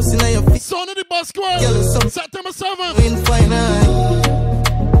 I'm for bossing on your feet. Son of the bus squad. September 7th. Win fine, I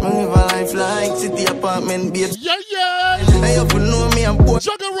live a life like city apartment, bitch. Yeah. I hope you know me, I'm poor.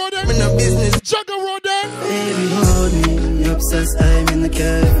 Jugger road there. I'm in a business. Jugger road there. Baby, hold me. Obsessed, I'm in the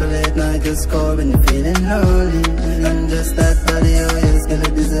car for late night. Just call when you're feeling lonely. And just that body, oh yes, gonna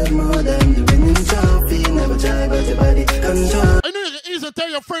deserve more than the winning trophy. Never try, but your body control. I know you can easily tell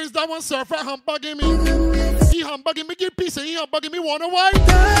your friends that one surfer humbugging me. He humbugging me, give peace, and he humbugging me, wanna why?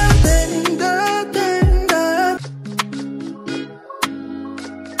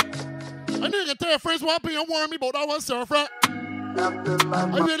 I know you can tell your friends one thing and warn me about that one surfer.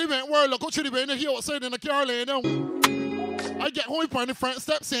 I really went word, look what you did in the hill outside in the car laying down. I get home from the front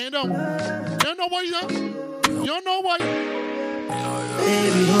steps saying down. You know why, You know why?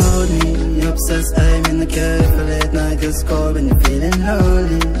 Baby, hold me. Obsessed, I'm in the car for late night. Just call when you're feeling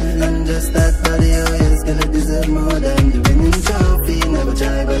lonely. And just that body, oh yes, gonna deserve more than the winning trophy. Never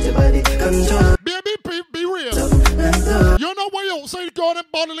try, but your body control. Baby, be real. You know why you outside God and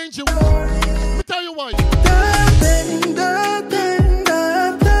bottling you? Let me tell you why.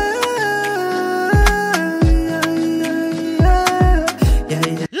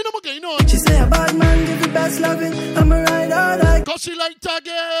 You know what going on? She say a bad man give you best loving. I'm a ride all night. Cause she like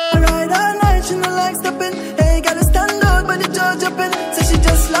tagging. I ride all night, she no like stopping. Hey, gotta stand out, but the judge jumping. Say she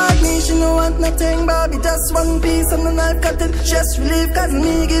just like me, she no want nothing. Bobby, just one piece of the knife cutting. Stress relief, cause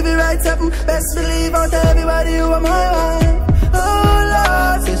me give you right something. Best believe out everybody you are my wife. Oh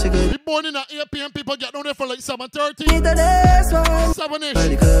Lord, say she good. We born in at 8 p.m. People get down there for like 7:30. 7-ish.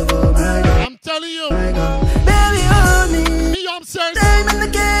 I'm telling you. Baby, hold me. Me, I'm serious. Time in the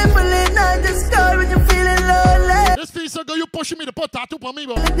game for late night. Just call when you're feeling lonely. This feels so good, you pushing me to put tattoo on me,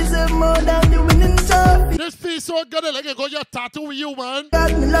 bro. I deserve more than the winning trophy. This feels so good, like I got your tattoo with you, man.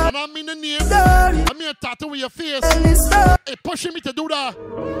 Got me love. And I mean the name. I mean a tattoo with your face. Hey, pushing me to do that.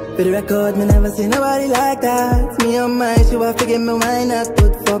 For the record, me never see nobody like that. Me on my show, I forget me why not.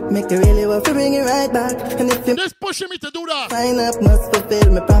 But fuck, make it really worth to bring it right back. And if you just pushing me to do that. Sign up, must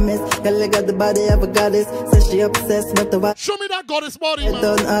fulfill my promise. Girl, you got the body of a goddess. Says she obsessed with the what. Show me that goddess body, man.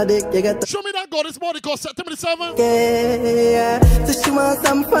 Don't addict, you got the show me that goddess body, cause September 7th. Yeah, so she wants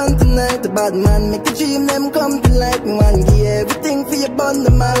some fun tonight. The bad man make the dream them come to life. Me want to give everything for your bond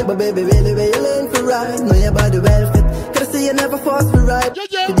the mal. But baby, really, where you learn to ride. Know your body well fit. Gotta say you never forced for ride.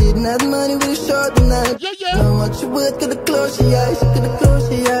 Yeah. You didn't have money with a short tonight. Yeah. How much you would could've closed your eyes. She could've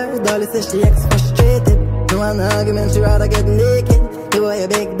closed your eyes. Dolly says she ex-frustrated. No one argument, she rather get naked. The way you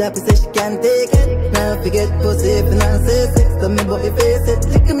beg that, say she can't take it. Now forget pussy if you not say sex. Tell me about your face it.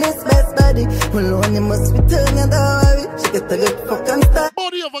 Look at Miss Best Body. Malone, you must be turning and worry. She get a good fuck and start.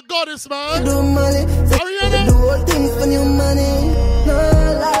 Body of a goddess, man. Do money. Say do all things for new money. No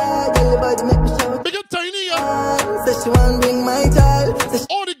lie, girl, your body make me shout. Big and tiny, Say she want bring my child.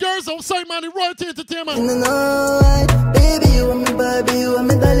 All the girls outside, man, the royalty entertainment. No, baby, you want me, baby, you want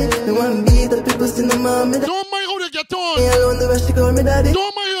me, darling. You want me, the people see the mommy. Don't mind how they get on. Me alone, the rest she call me daddy.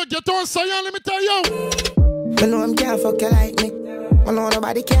 Don't mind how they get on, Sayan, let me tell you. Me know him can't fuck you like me. I know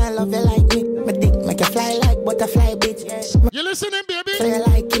nobody can love you like me. My dick make you fly like butterfly, bitch. You listening, baby? So you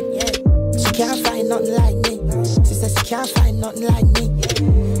like it, yeah. She can't find nothing like me. She says she can't find nothing like me.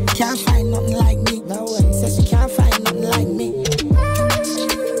 Can't find nothing like me. No way. Says she can't find nothing like me.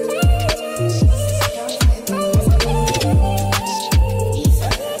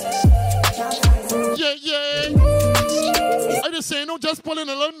 Yeah, yeah. I just say no, just pulling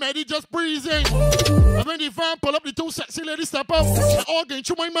a little Maddie, just breezing. And when the van pull up, the two sexy ladies step up. And all going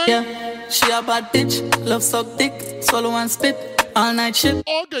through my mind. Yeah, she a bad bitch, love suck dick, swallow and spit, all night shit.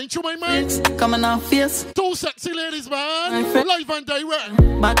 All going through my mind. Coming off fierce. Two sexy ladies, man. Live and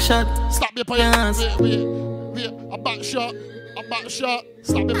direct. Back shot. Stop your players. Wait. A back shot.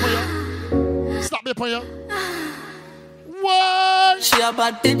 Stop your player. Stop your player. What? She a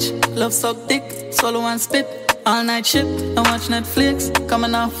bad bitch, love suck dick, swallow and spit, all night shit, and watch Netflix,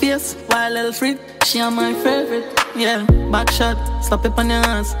 coming off fierce, wild little freak, she a my favorite, yeah, back shot, slap it on your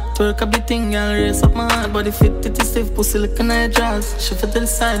ass, twerk up the thing, girl, raise up my heart, body fit, titty stiff, pussy looking at your jaws, shift it to the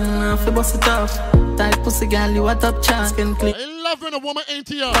side, and I feel bust it off, tight pussy, girl, you a top chance, skin click. I love when a woman ain't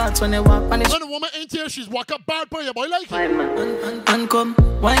here. When you walk on when a woman ain't here, she's walk up bad boy, boy like it. And come,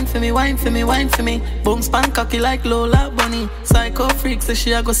 wine for me, wine for me, wine for me. Boom span cocky like Lola Bunny. Psycho freak say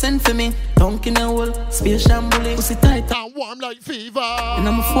she a go send for me. Dunk in a hole, space shambuli. Pussy tight and warm like fever. And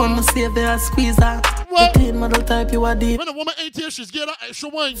on my phone, I save there, I squeeze her. The clean model type, you are deep. When a woman ain't here, she's get that extra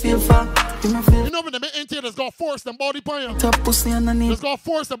wine. Feel far, you know when the man ain't here, that's gonna force them body for you. Top pussy underneath. That's gonna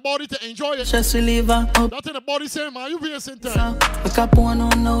force the body to enjoy it. Stress reliever. That's in the body saying, man, you wasting time. Make up one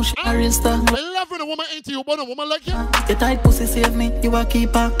on now, she a real star. I love when a woman ain't here, but a woman like you. Your tight pussy save me, you a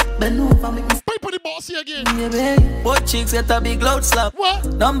keeper. Bend over, make me pipe the bossy again. Yeah, baby. Both cheeks get a big loud slap.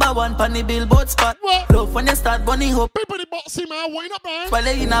 What? Number one pan the billboard spot. What? Love when you start bunny hope. Pipe the bossy, man, wind up, man. While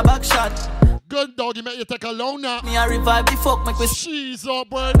they in a back shot. Good doggy, make you take a loan now. Me a revive the fuck, make we she's up,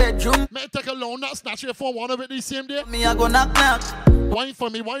 boy. Bedroom. Make you take a loan now, snatch your phone one of it the same day. Me a go knock knock. Wine for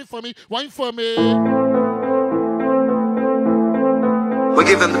me, wine for me, wine for me. We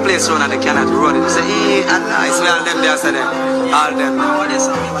give them the place run and they cannot run it. Say, hey, and nice, we all them there, say them. All them.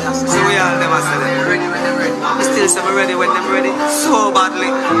 So we all them, I say them. We still say we ready when them ready. So badly.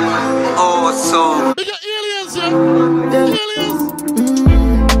 Oh, so. We got aliens, yeah. Aliens.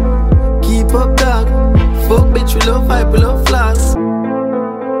 Keep up, dog. Fuck, bitch, we love hype, we love flaws.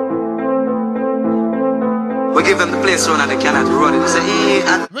 We give them the place run and they cannot run it. Say, hey,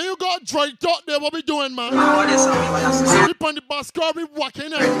 and when you got dry talk there, what we doing, man? We on the bus car, we walking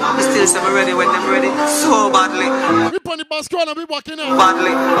in. We still say we ready when them ready. So badly. We on the bus car and we walking in.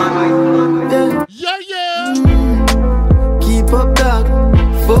 Badly. Yeah. Keep up, dog.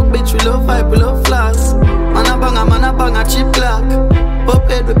 Fuck, bitch, we love hype, we love flaws. Man a bang a chip clock. Pop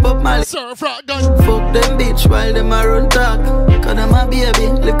head, we pop my surf rock gun. Fuck them bitch while them a run talk. Cause them a baby,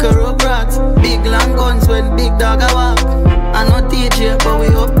 lick a rug rats. Big long guns when big dog a walk. I no TJ, but we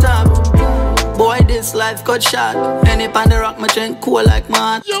up top. Boy, this life cut short. Any pan the rock, my chain cool like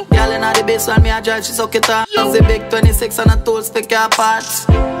mad. Girl inna the bass when me a drive, she suck it up. The big 26 and a tool stick your parts.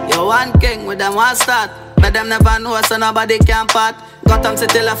 You one king with them one start. But them never know so nobody can part. Got them to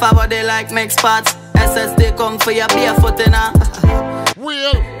tell a far, but they like make spots. SSD come for your barefoot in a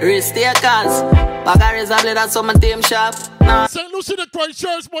real wrist takers. Bag a razor blade at some team shop. Nah. St. Lucie, the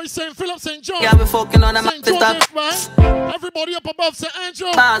Christchurch, boy, St. Philip, St. John. Yeah, we fucking on them at the top. Man. Everybody up above St.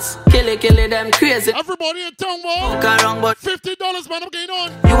 Andrew. Pass, kill it, them crazy. Everybody in town, boy. Okay, wrong, but $50, man, I'm getting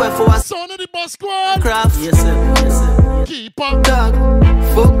on. UFO. Sauna the bus squad. Craft. Yes, sir. Keep up. Dog.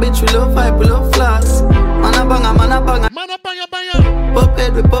 Fuck, bitch, we love hype, we love flaws. Man a banger. Man a banger. Pop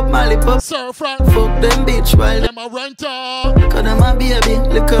head, we pop Mali, pop. Surf rock. Fuck them bitch while them a renter. Cause them a baby,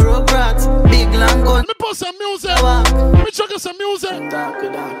 lick a rug rats. Big long gun. Let me put some music. Me check some music.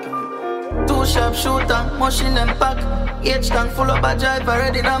 Dark. Two sharp shooter, machine them pack. H-tank full up a drive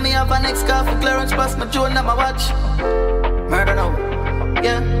already. Now me have an next car for clearance pass my Joe now my watch. Murder now.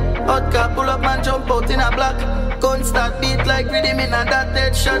 Yeah. Hot car pull up and jump out in a black. Gun start beat like rhythm in a that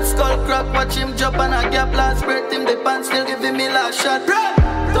dead shot. Skull crack, watch him jump and a gap last breath him the pants still giving me last shot.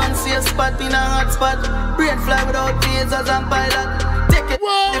 Don't see a spot in a hot spot. Brain fly without lasers and pilot. Take it,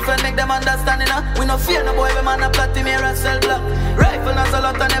 different make them understand it. We no fear no boy, we man a plot him here and sell block. Rifle has a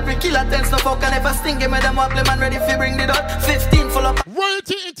lot and every killer tends no fuck. And if I sting him, them up, man ready fi bring the dot. 15 full up.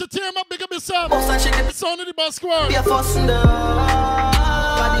 Royalty Entertainment, big up yourself. Boss and shake it. Sound of the bus squad. Be a fuss in the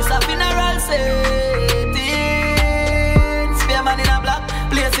but it's a funeral setting. Spear man in a black.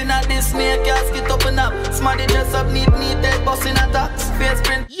 Place in a dismay, casket open up. Smarty dress up, neat, dead boss in a tax. Face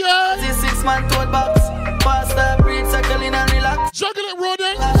print, yeah. This 6-man tote box. Faster, breathe, circle in and relax. Juggle it,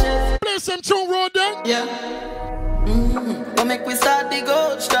 Rodin. Place some tune road then? Yeah. Don't make we start the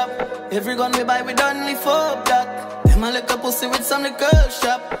gold shop. Every gun we buy, we done lift up that. Them a lick a pussy with some liquor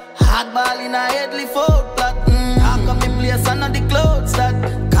shop. Hard ball in a head, lift up that. How come him place under the clothes that?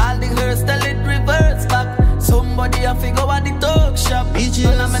 Call the hearse, tell it reverse back. Somebody a figure at the talk shop.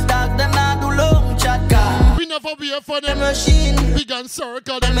 None of my dog, them not do long chat. We never wait for them machine. We can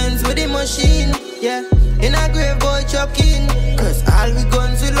circle them ends with the machine. Yeah, in a grave boy chucking. Cause all we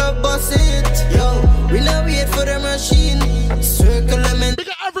guns will love bust it. Yo, we not wait for the machine. Circle them in.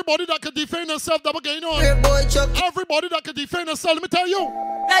 Because everybody that can defend themselves, that we're going on. Grave boy chuck. Everybody that can defend themselves, let me tell you.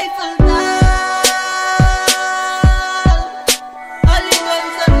 Rifle down.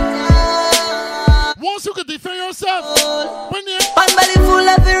 Once you can defend yourself, when you one belly full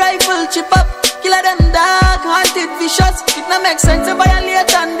of the rifle, chip up, kill them dark, haunted vicious. It no make sense to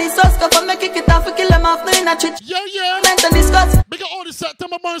violate and discuss. Cause I make it off, kill them off, no in a chit. Yeah, yeah. Meant to discuss. Because all the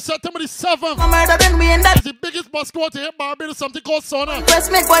September month, September the 7th. I murder them, we end up. It's the biggest bus squad to hit Barbados, something called Sauna. Press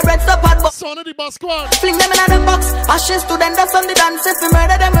make boy bread stop hot box. Sauna the bus squad. Fling them in the box. Ashes to them, that's on the dance. If we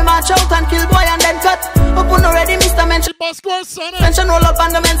murder them, we march out and kill boy and then cut. Open already, Mr. Mention. The bus squad, Sauna. Mention roll up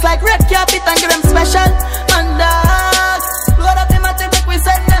on the men's like red carpet and give them special. Man, dog. Load up them and take we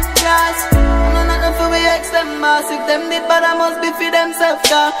send them gas. No, nothing for we ex them mass. If them did bad, I must be for themselves,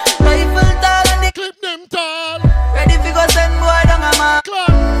 car. Rifle tall and the clip them tall. Ready for go send boy down a mark.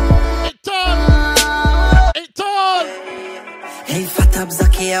 It tall. It tall. Hey, fat up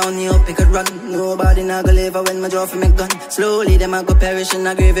Zakia on the up, it could run. Nobody not go live when my draw for me gun. Slowly, them I go perish in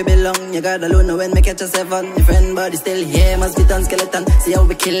a grave it belong. You gotta know when me catch a 7. Your friend body still here, must be done skeleton. See how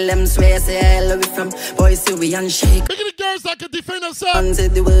we kill them, swear, say hell we from. Boys, see we unshake. Look at the girls that can defend themselves. Say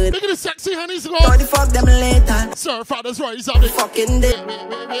the word. Look at the sexy honeys go. How the fuck them later? Sir, father's rise up. Fucking day.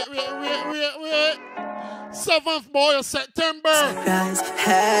 Wait. 7th boy of September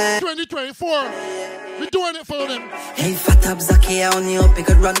 2024. We doing it for them. Hey, fat up Zakia on the up, it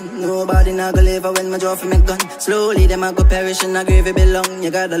could run. Nobody not go live when my draw for me gun. Slowly, them I go perish in a grave it belong.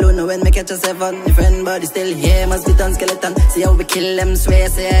 You gotta know when me catch a 7. Your friend body still here, must be done skeleton. See how we kill them, swear,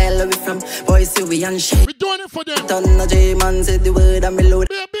 say hell we from. Boys, see we unshake. We doing it for them. Ton of J-man said the word and me load.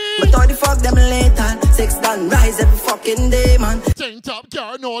 But how the fuck them later? 6 done rise every fucking day, man. Tank top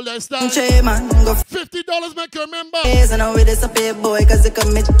car, no less than man, go $50 make you remember. And now with this a pay boy, cause they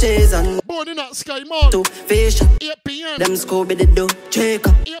commit Jason. Born in that Sky Mall. 2 fish. 8 p.m. Them Scooby the do. Check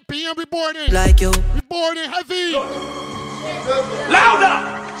up. 8 p.m. we born in. Like you. We born in heavy. Louder!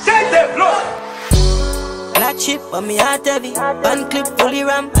 Say the blood! Black chip on me heart heavy. Pan clip fully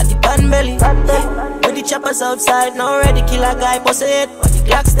ram at the pan belly. With the choppers outside, now ready kill a guy, boss it. But the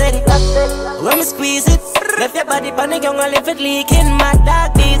clock steady. When me squeeze it, left your body panic young and left it leaking. My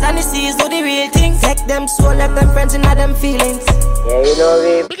dark days and the seas do the real thing. Take them soul, left them friends and them feelings. Yeah, you know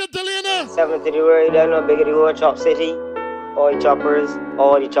we Big Delina. 7 to the world, you don't know, big the whole chop city. All the choppers,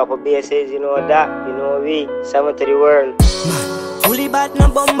 all the chopper bases, you know that. You know we 7 to the world. Fully bad, no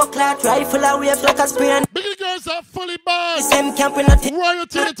bomber clout, rifle a wave like a spray and big girls are fully bad. The same camp in a team.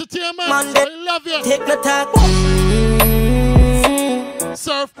 Royalty entertainment. Monday, I love you. Take no talk.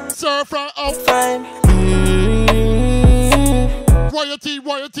 Surf right out. Fine. Royalty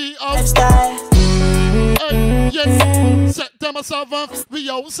out. Lifestyle. Yes. September 7th, we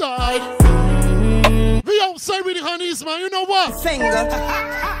outside. We outside with the honeys, man. You know what? Finger.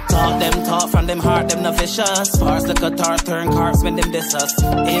 Talk them talk from them heart, them no vicious. Bars like a tar, turn cars when them diss us.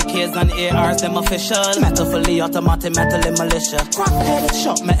 AKs and ARs, them official. Metal fully automatic, metal in militia. Crackhead,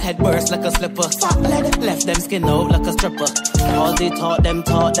 shot my head burst like a slipper. Left them skin out like a stripper. All they taught them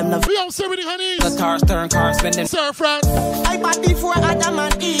no. We outside with the honeys. The cars, turn cars when them surf right. I bought before Adam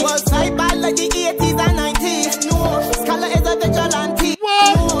and Eve. Was I bad like the 80s and 90s? No, Scholar is a vigilante.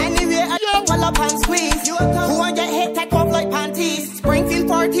 What? Anyway, I pull up and squeeze. Who want get hit, take off like panties. Springfield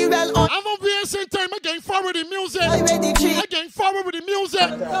party well on. I'm over here same time again forward with the music. I ready cheap. Again forward with the music.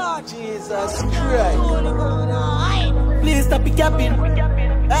 Oh, Jesus Christ. Please stop it capping.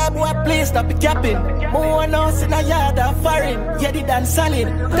 Hey boy, please stop it capping. More noise in a yard of foreign. Get it done solid.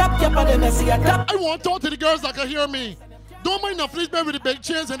 Top cap and then I see a top. I want to talk to the girls that can hear me. Don't mind the fleece man with the big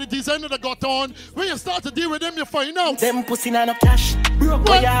chains and the designer that got on. When you start to deal with them, you find out. Them pussy nah no cash. Broke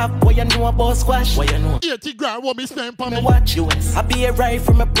boy you have, boy you know about squash. Boy you know 80 grand what me spend for me. Watch US. I be a ride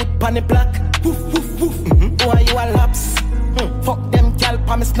from a put pan the block. Woof woof woof. Boy you a laps. Fuck them gal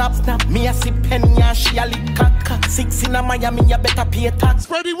pa me snap. Me a sip penny and she a lick cock. 6 in a Miami you better pay tax.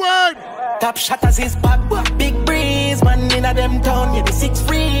 Spread the word. Top shatters is back. Big breeze man in a them town. Yeah the 6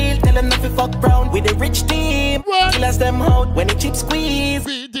 real. Tell them not to fuck brown with the rich team. What? Killers them out when the chip squeeze.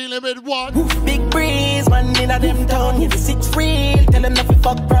 We dealing with what? Big breeze man in a them town. Yeah the 6 real. Tell them not to fuck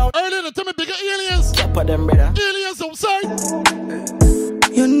fuck proud. Earlier, tell me bigger aliens. Keep of them, brother. Aliens outside.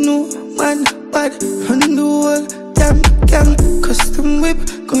 You know, man, bad, and the whole damn gang. Custom whip,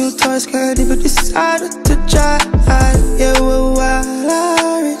 come your toys, can't even decide what to try. Yeah, we're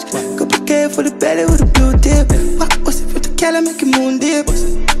wild, rich. Couple K for the belly with a blue dip. What was it for the Cali, make a moon dip?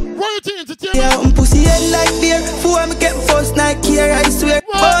 Royalty entertainment. Yeah, I'm pussy head like beer. Before I get first night here, I swear.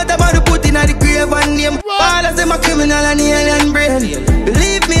 All them are the put in the grave and name. All of them are criminal and alien brain.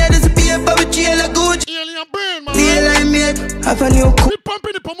 Believe me, I disappear, but we jail a good. Alien brain, man. The alien mate. Have a new cook. We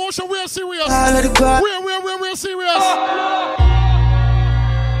pumping the promotion, we are serious. All of the crowd. We're serious.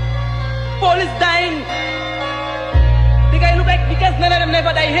 Police dying. The guy look like, because none of them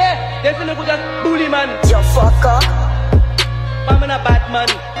never die here. They feel like just bully man. Yo, fuck up. I'm a bad man.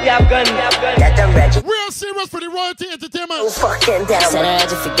 We have guns. Get them ready. We are serious for the royalty entertainment. Fucking damn. Send her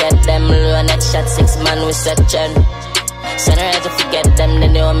to forget them. Low net shot 6 man with such gen. Send her to forget them. They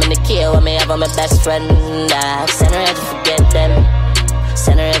know I'm in the kill when me have my best friend. Send her to forget them.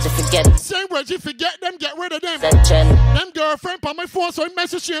 Send her to forget. Same words, you forget them, get rid of them. Such gen. Them girlfriend on my phone, so I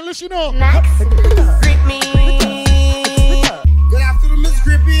message you and let you know. Next. Grip me. Good afternoon, Miss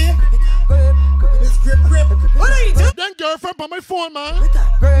Grippy. Miss Grip. What are you doing? Them girlfriend on my phone, man.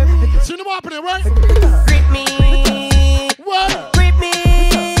 See them happening, right? Grip me. What? Grip me.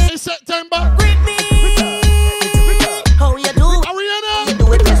 In September. Grip me. How you do? Ariana. You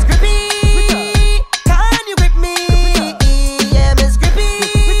do it, Miss Grippy. Can you grip me? Yeah, Miss Grippy.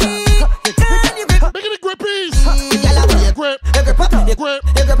 Can you grip? Look at the grippies. Grip.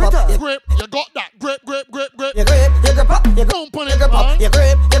 Grip. Grip. You got that. Grip. You grip up. Don't put it, man. You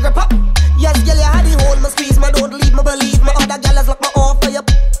grip up. Yes, girl, you had the hold me, squeeze me, don't leave me, believe me. Other girls lock me off for you,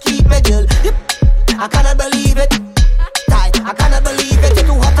 keep me, girl. Yep. I cannot believe it. I cannot believe it. You're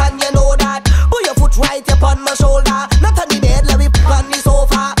too hot and you know that. Put your foot right upon my shoulder. Not on the bed, let me put on the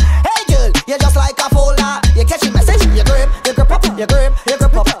sofa. Hey, girl, you're just like a folder. You catch the message, you grip up. You grip up. You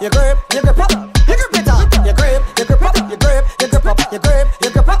grip up. You grip it up. You grip up. You grip up. You grip up. You grip up. You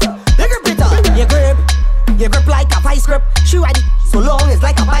grip up. You grip. You grip like a vice grip. She ride it so long it's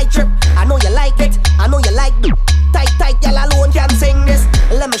like a bike trip. I know you like it. I know you like it. Tight, y'all alone can sing this.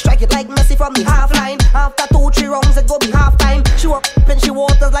 Let me strike it like Messi from the half line. After 2-3 rounds it go be half time. She up and she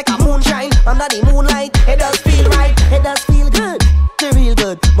waters like a moonshine. Under the moonlight, it does feel right. It does feel good. They real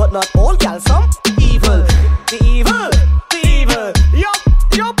good. But not all y'all, some evil. The evil.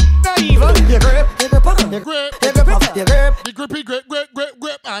 Yup, the evil. You grip up. You grip up. You grip. The grippy, grip.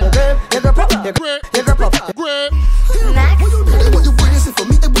 And You grip up. You grip. grip. Next. When you brace it for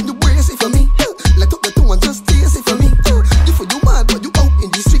me, when you brace it for me, let up the tongue and just taste it for me. If you mad, but you out in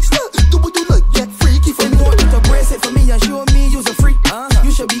the streets, do what you like, get freaky for me. You want you to brace it for me and show me you're a freak.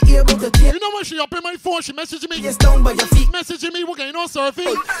 You should be able to take. You know when she up in my phone, she messaging me. Yes, down by your feet. Messaging me, we're going on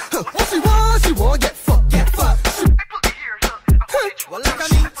surfing. What she want, get fucked. Well, like I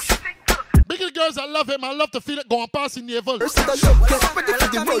need. Bigger girls, I love him. I love to feel it going past in navel. What she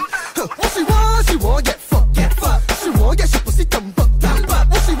want, get fucked. She want, get she pussy thumb up.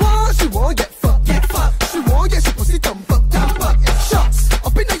 What she want, get fucked. She want, get she pussy thumb up. Shots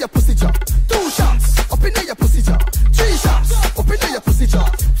up in your pussy jaw. 2 shots up in your pussy jaw. 3 shots up in your pussy jaw.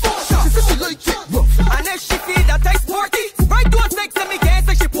 4 shots. She said she like it rough. And if she feel that I sporty, right those legs and me can't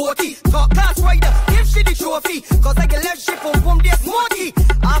say she porty. Top class rider, give she the trophy. Cause I get left she boom this smarty.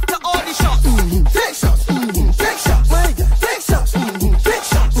 After all the shots. Take shots. Take shots. Take shots. Take shots. Take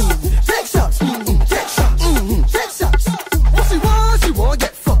shots. Take shots. Take shots. What she want,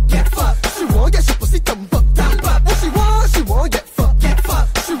 get fucked. She want, get she pussy thumb up. What she want, get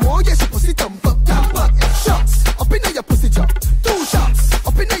fucked. She want, get she pussy thumb up. Shots up in your pussy jaw. 2 shots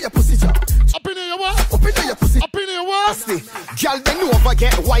up in your pussy jaw. Up in your what? Up in your pussy. Up in your what? Girl, then over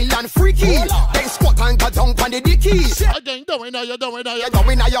get wild and freaky. Then squat and go down on the dicky. Again, don't now. You go in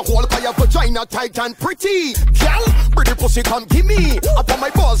your hole, cause your vagina tight and pretty. Girl, pretty pussy come give me. Up on my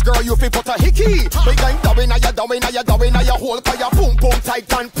balls, girl, you feel put a hickey. Big time down in your hole, cause your boom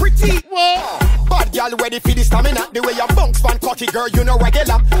tight and pretty. Bad girl ready for the stamina. The way your bunks fan cocky, girl, you know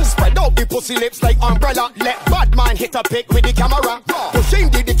regular. Spread out the pussy lips like umbrella. Let bad man hit a pic with the camera. Pushing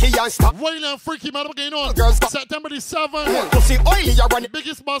the dicky and stop. Wild and freaky, man, what's going on? Girls, September the 7th. Pussy oily, you run.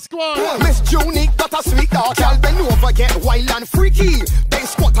 Biggest boss squad. Miss Junie got a sweet dog. Girl, bend over, get wild and freaky. Then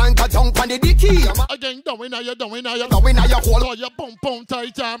squat and go down on the dicky. Again, don't in your Go in your hole. call your boom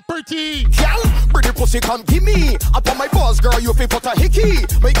tight and pretty. Girl, pretty pussy come give me. Up on my balls, girl, you feel put a hickey.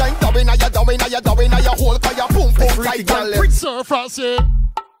 We going down in your hole, cause your boom tight and pretty. Sir Francis.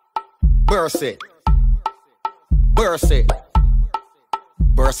 Burst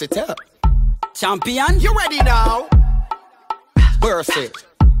it up. Champion, You ready now? Burst it.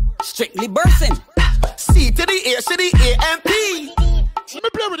 Strictly bursting. C to the A to the A-M-P. Let me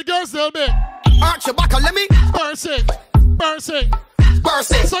play with the girls a little bit. Arch your back and let me burst it. Burst it.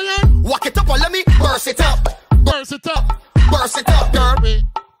 Burst it. So young. Walk it up and let me burst it up. Burst it up. Burst it up, girl.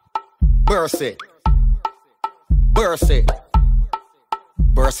 Burst it. Burst it.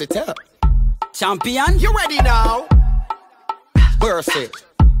 Burst it up. Champion, you ready now? Burst it.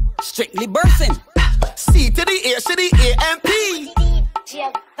 Strictly bursting. C to the A to the A-M-P.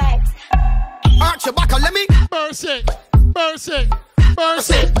 Arch your back and let me burst it. Burst it.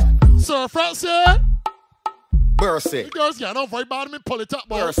 Burst it. So France it. Burst it. The girls get on very bad. Let me pull it up,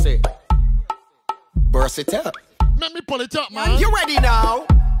 boy. Burst it. Burst it up. Let me pull it up, man. You ready now?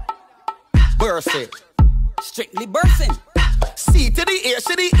 Burst it. Strictly bursting. C to the A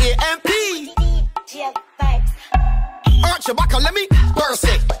to the A-M-P. Arch your back and let me burst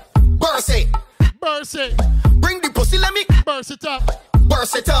it. Burst it. Burst it. Bring the pussy, let me burst it up.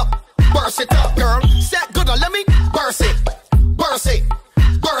 Burst it up. Burst it up, girl. Set good and let me burst it. Burst it.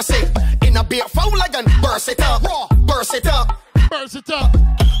 Burst it. In a beer foul again. Burst it up. Burst it up. Burst it up.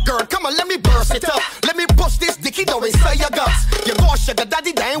 Girl, come on, let me burst it up. Let me push this dicky down inside your guts. You go sugar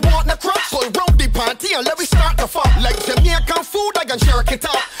daddy, they ain't want no crutch. Pull round the panty and let me start the fuck. Like Jamaican food, I can jerk it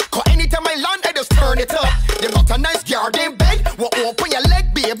up. Cause anytime I land, I just turn it up. You got a nice garden bed. Well, open your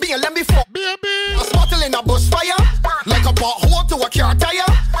leg, baby, and let me fuck. Baby. A spottle in a bush fire. Like a pothole to a car tire.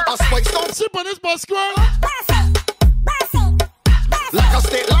 A spike stone. Sip on this bus, girl. Like a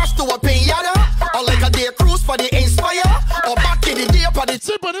state launch to a pinata. Or like a day cruise for the Inspire. Or back in the day for the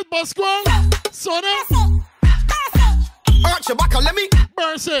sip on this bus, girl. Sauna. Arch your back and let me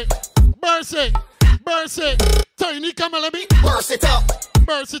burst it. Burst it. Burst it. Tiny, come on, let me burst it up.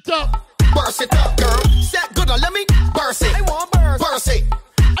 Burst it up. Burst it up, girl. Set good and let me burst it. I want burst. Burst it.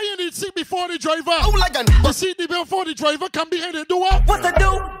 I need to seat before the driver. Oh, like a the seat before the driver come behind the door. What to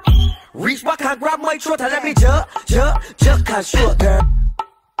do? Reach back and grab my throat and let me jerk and shoot, girl.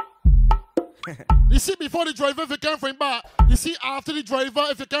 You see before the driver if you can't find back. You see after the driver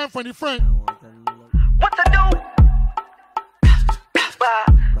if you can't find the friend. What to do?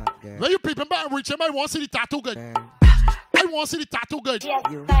 When you peeping back and reach him, I want to see the tattoo good. I want to see the tattoo good.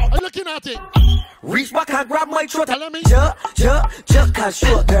 I'm looking at it. Reach back and grab my throat and let me jerk and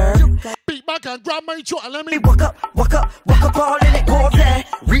shoot, girl. Beat back and grab my throat and let me walk up all in it, go there.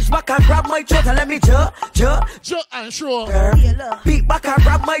 Reach back and grab my throat and let me jerk and shoot. Beat back and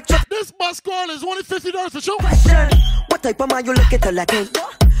grab my throat. This bus girl is only $50 for sure. Question: what type of man you look at to letting?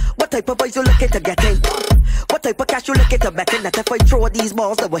 What type of boys you look at to getting? What type of cash you look at to betting? That if I throw these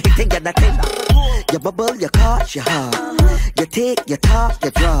balls that we're hitting, you're nothing. You bubble, you catch, you hard. You take, you talk,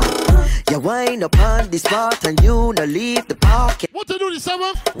 you draw. You wind up on the spot and you no leave the pocket. What to do this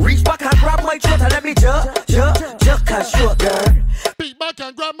summer? Reach back and grab my throat and let me jerk and shoot, girl. Beat back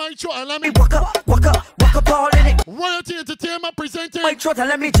and grab my throat and let me walk up all in it. Royalty Entertainment presenting my throat and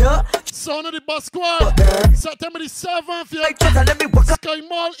let me jerk. Sauna the Bus Squad. September the 7th, yeah. My throat and let me walk up. Sky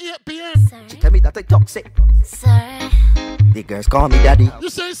Mall, 8 p.m. She tell me that I toxic. Sir. The girls call me daddy. You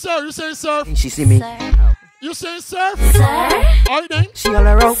say sir, you say sir. She see me. Sir. You say sir? Sir. Alright then. She all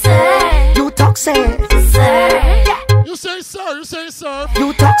around. Sir. You toxic. Sir. You say sir, you say sir.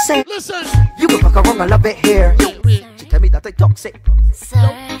 You toxic. Listen. You go back around a little bit here. She tell me that I toxic.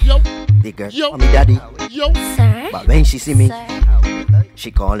 Sir. Yo. The girls call me daddy. Yo. Sir. But when she see me, Sir.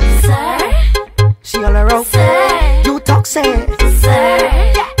 she calling me. Sir. She all around. Sir. You toxic.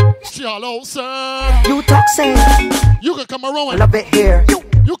 Sir. She all out, sir. You toxic. You can come around a little bit here.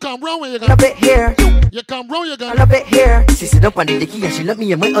 You come round when you a little bit here. You come round, you a can. little bit here. She sit up on the dicky and she look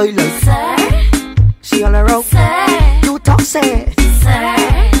me in my eye like. Sir. She all around. Sir. You toxic.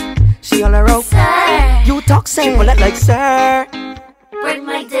 Sir. She all around. Sir. You toxic. She pull it like sir. Break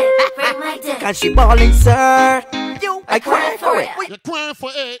my dick, break my dick. And she ballin', sir. I cry for it. You're crying for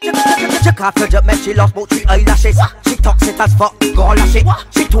it. Check off her job, man. She lost about 3 eyelashes. She toxic as fuck, go lash it.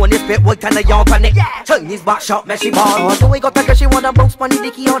 She tone this bit white and a yarn on it. Chinese back shot, man. She ball. Oh, do I got a girl she wanna bounce pon the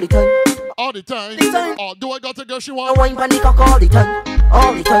dicky all the time? All the time. Oh, do I got a girl she I want? wine pon the cock all the time.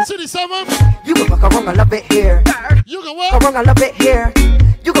 All the time. City 7th. You go back around a little bit here. You can what? Around a little bit here.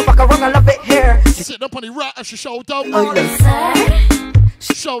 You go back around a little bit here. She sit up on the rat and she shout out. Sir.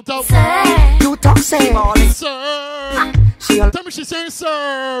 She shout out. Sir. You toxic. Sir. Tell me she saying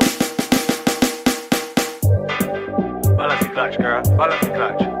sir. Balance the clutch, girl. Balance the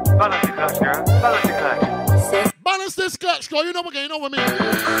clutch. Balance the clutch, girl. Balance the clutch. Balance this clutch, girl. You know what with me.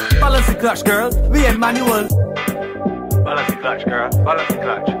 Balance the clutch, girl. We ain't manual. Balance the clutch, girl. Balance the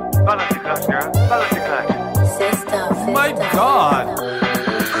clutch. Balance the clutch, girl. Balance the clutch. Sister. My God.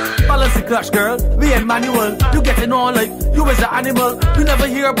 Balance the Balance clutch, girl. We ain't manual. You getting on like you is an animal. You never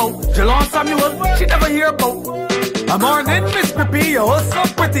hear about Jalon Samuel. She never hear about a morning Miss Pippi. Oh, so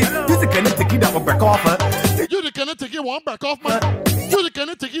pretty. You the kind of ticky that will break off her. You the kind of ticky won't break off, man. You the kind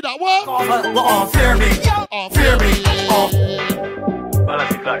of ticky that what? Oh, fear me. Oh, fear me. Oh.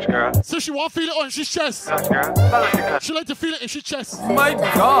 Balance the clutch, girl. So she won't feel it on his chest. Clutch, girl. Balance the clutch. She like to feel it in your chest. My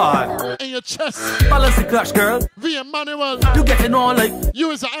God. In your chest. Balance the clutch, girl. Be Emmanuel. You getting on like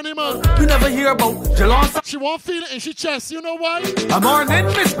you is an animal. You never hear about Jalon. She won't feel it in your chest. You know why? A morning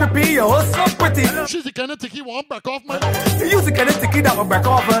Miss Pippi. Oh, so pretty. She's the kind of ticky won't break off, man. You the kind of ticky that will break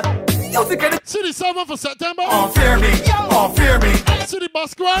off her. You the kind of. See the 7th of September. Oh, fear me. Oh, fear me. See the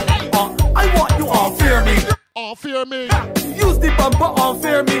bus squad. I want you all fear me. Oh, fear me. Use the bumper on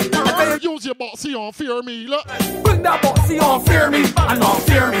fear me. Use your boxy on fear me. Look. Bring that boxy on fear me. And on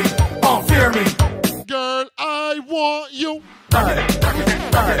fear me. On fear me. Girl, I want you.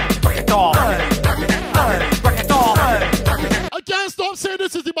 Break it off. Break it off. I can't stop saying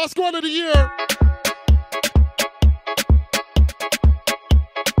this is the bus squad of the year.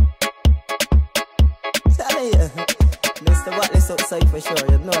 Mr. Watley's outside for sure,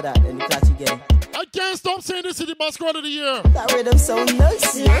 you know that, and you catch again. I can't stop saying this is the best squad of the year. That rhythm so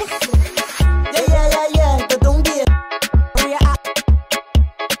nice, yeah. Yeah, but don't be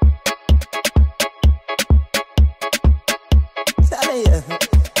Tell you,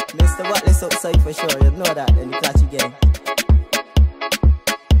 Mr. Watley's outside for sure, you know that, and you catch again.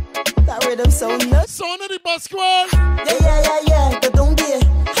 That rhythm so nice. Sauna the bus squad. Yeah, but don't be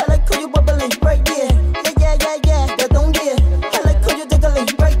I like how you bubbling right there. Yeah, but don't be I like how you diggling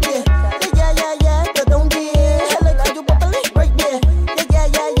right there. Yeah, but don't be I like how you bubbling right there.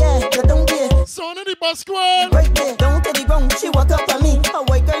 Yeah, but don't be Sauna the bus squad. Right there, don't get it wrong. She walk up on me. A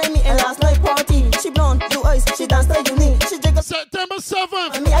white girl in me and last night party. She blonde, blue eyes, she dance like unique. She jiggle September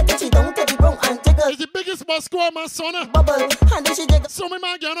 7th. I mean, I think she don't get it wrong and jiggle. It's the biggest bus squad, man, Sauna. Bubble, and then she jiggle. So we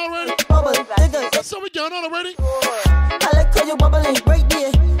might get on already. Bubble, jiggle. So we get on already. I like how you bubbling right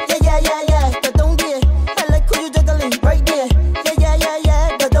there. Yeah, but don't be I like how you jiggling right there.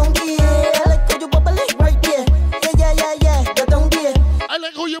 Yeah, but don't be I like how you bubbling right there. Yeah, but don't be I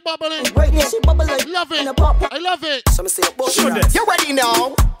like how you bubbling right there. She bubbling. Love it. Pop. I love it. Some say you ready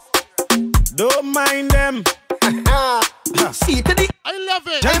now? Don't mind them. See to the I love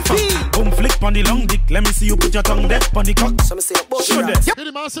it. MP. Boom flick on the long dick. Let me see you put your tongue there on the cock. Some say Show them. Did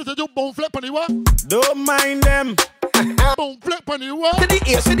the man say to do boom flip on the what? Don't mind them. Boom flip on the what? to the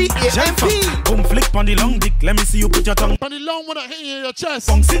ear, MP. Boom flick on the long dick. Let me see you put your tongue On the long one that hit you in your chest.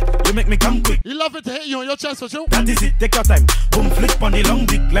 Bounce it. You make me come quick. You love it to hit you on your chest for sure. That is it. Take your time. Boom flick on the long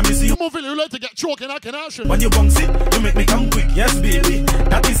dick. Let me see you. You move it, you like to get choked and I can action. When you bounce it, you make me come quick. Yes, baby.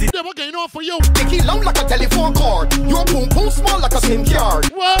 That is it. They were getting on for you. Take it long like a telephone cord. Your boom small like a SIM card.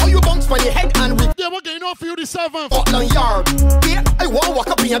 What? Or you bounce on your head and rip They were getting on for you the 7th. Portland yard. Yeah, I wanna walk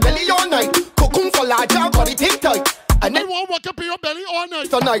up in your belly all night. Cocoon for large, I'll got it take tight. And I then want to walk up in your belly all night.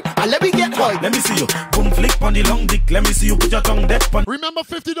 tonight, and let me get high. Let me see you. Boom flick on the long dick. Let me see you put your tongue there on. Remember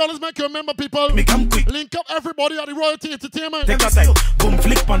 $50 make you remember people. Me come quick. Link up everybody at the Royalty Entertainment. Take your time. Boom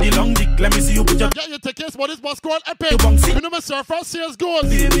flick on the long dick. Let me see you put your. Get your tickets, but this bus squad epic. You bounce it. You know my surfer sales goes.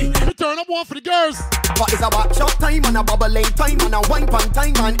 Baby. We turn up one for the girls. But it's a back shot time and a bubbling time and a wine pan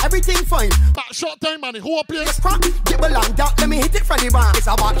time and everything fine. Back short time and the whole place. Crack, gibble and that, let me hit it from the back. It's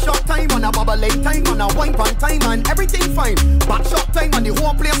a back shot time and a bubbling time and a wine pan time and everything fine. Back shot time and the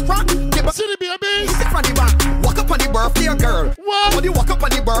whole place crack. Gibble, See the babies. hit it from the back. Walk up on the birthday girl. What? Somebody walk up on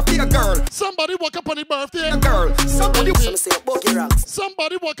the birthday girl. Somebody walk up on the birthday. Girl, somebody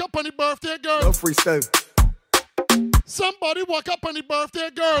Somebody walk up on the birthday girl. no freestyle. Somebody walk up on the birthday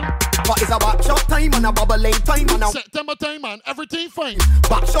girl. But it's a back shot time and a bubbling time and a September time and everything fine.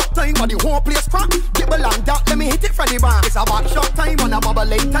 back shot time and the whole place crack. Gibble and that, let me hit it from the back. It's a back shot time and a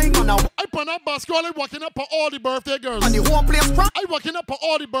bubbling time and a I put that bus girl and walking up on all the birthday girls. and the whole place crack. I walking up on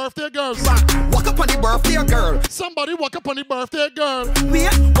all the birthday girls. Walk up on the birthday girl. Somebody walk up on the birthday girl.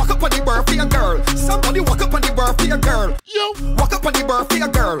 Wait, walk up on the birthday girl. Somebody walk up on the birthday girl. You Walk up on the birthday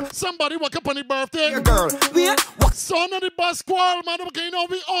girl. somebody walk up on the birthday Girl, wait, walk. Son of the bus squad, man, okay, you know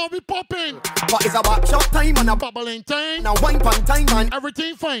we all be popping. But it's a back shot time and a Bubbling time, and a wine pan time and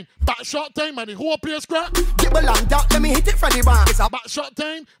everything fine. Back shot time and the whole place crack. gibble and that, let me hit it from the back. It's a back Back shot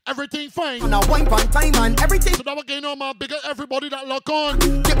time, everything fine. and a wine pan time and everything So that we're getting on my bigger everybody that lock on.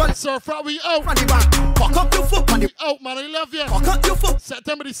 gibble Surf right, we out. from the back. Walk up your foot on the Out, man, I love you. walk up your foot.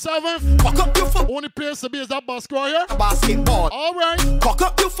 September the 7th. Walk up your foot. Only place to be is that bus squad here. Basketball. Alright. Cock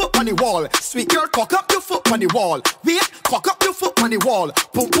up your foot on the wall. Sweet girl, cock up your foot on the wall. Wait, cock up your foot on the wall.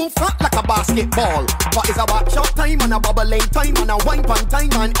 Boom, boom, flat like a basketball. But it's a back shot time and a bubbling time and a wine pan time.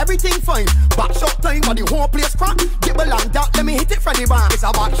 time and everything fine. Back shot time and the whole place crack. Gibble and that, let me hit it from the back. It's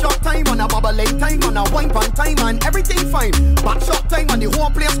a back shot time and a bubbling time and a wine pan time and everything fine. Back shot time and the whole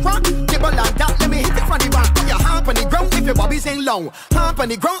place crack. Gibble and that, let me hit it from the back. Put your hand on the ground if your bobby's ain't long. Hand on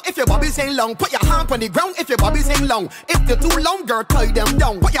the ground if your bobby's ain't long. Put your hand on the ground if your bobby's ain't long. If they're too long, girl, tie them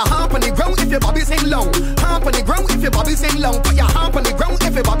down. Put your hand on the ground if your bobby's ain't long. Hand on the ground if your bobby's ain't long. Put your hand on the ground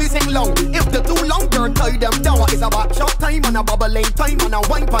if your bobby's ain't long. If they're too long, girl, tie them down. It's a back shot time and a bubbling time and a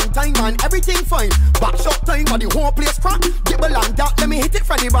wine pan time and everything fine. Back shot time and the whole place crack. Gibble and that, let me hit it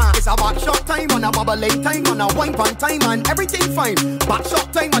from the back. It's a back shot time and a bubbling time and a wine pan time and everything fine. Back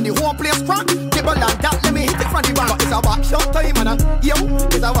shot time and the whole place crack. Gibble and that, let me hit it from the back. It's a back shot time and a yo.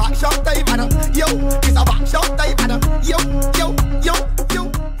 It's a back shot time and a yo. It's a back shot time and a yo.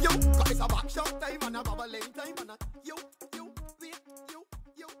 It's a back shot time and a bubbling time and a yo.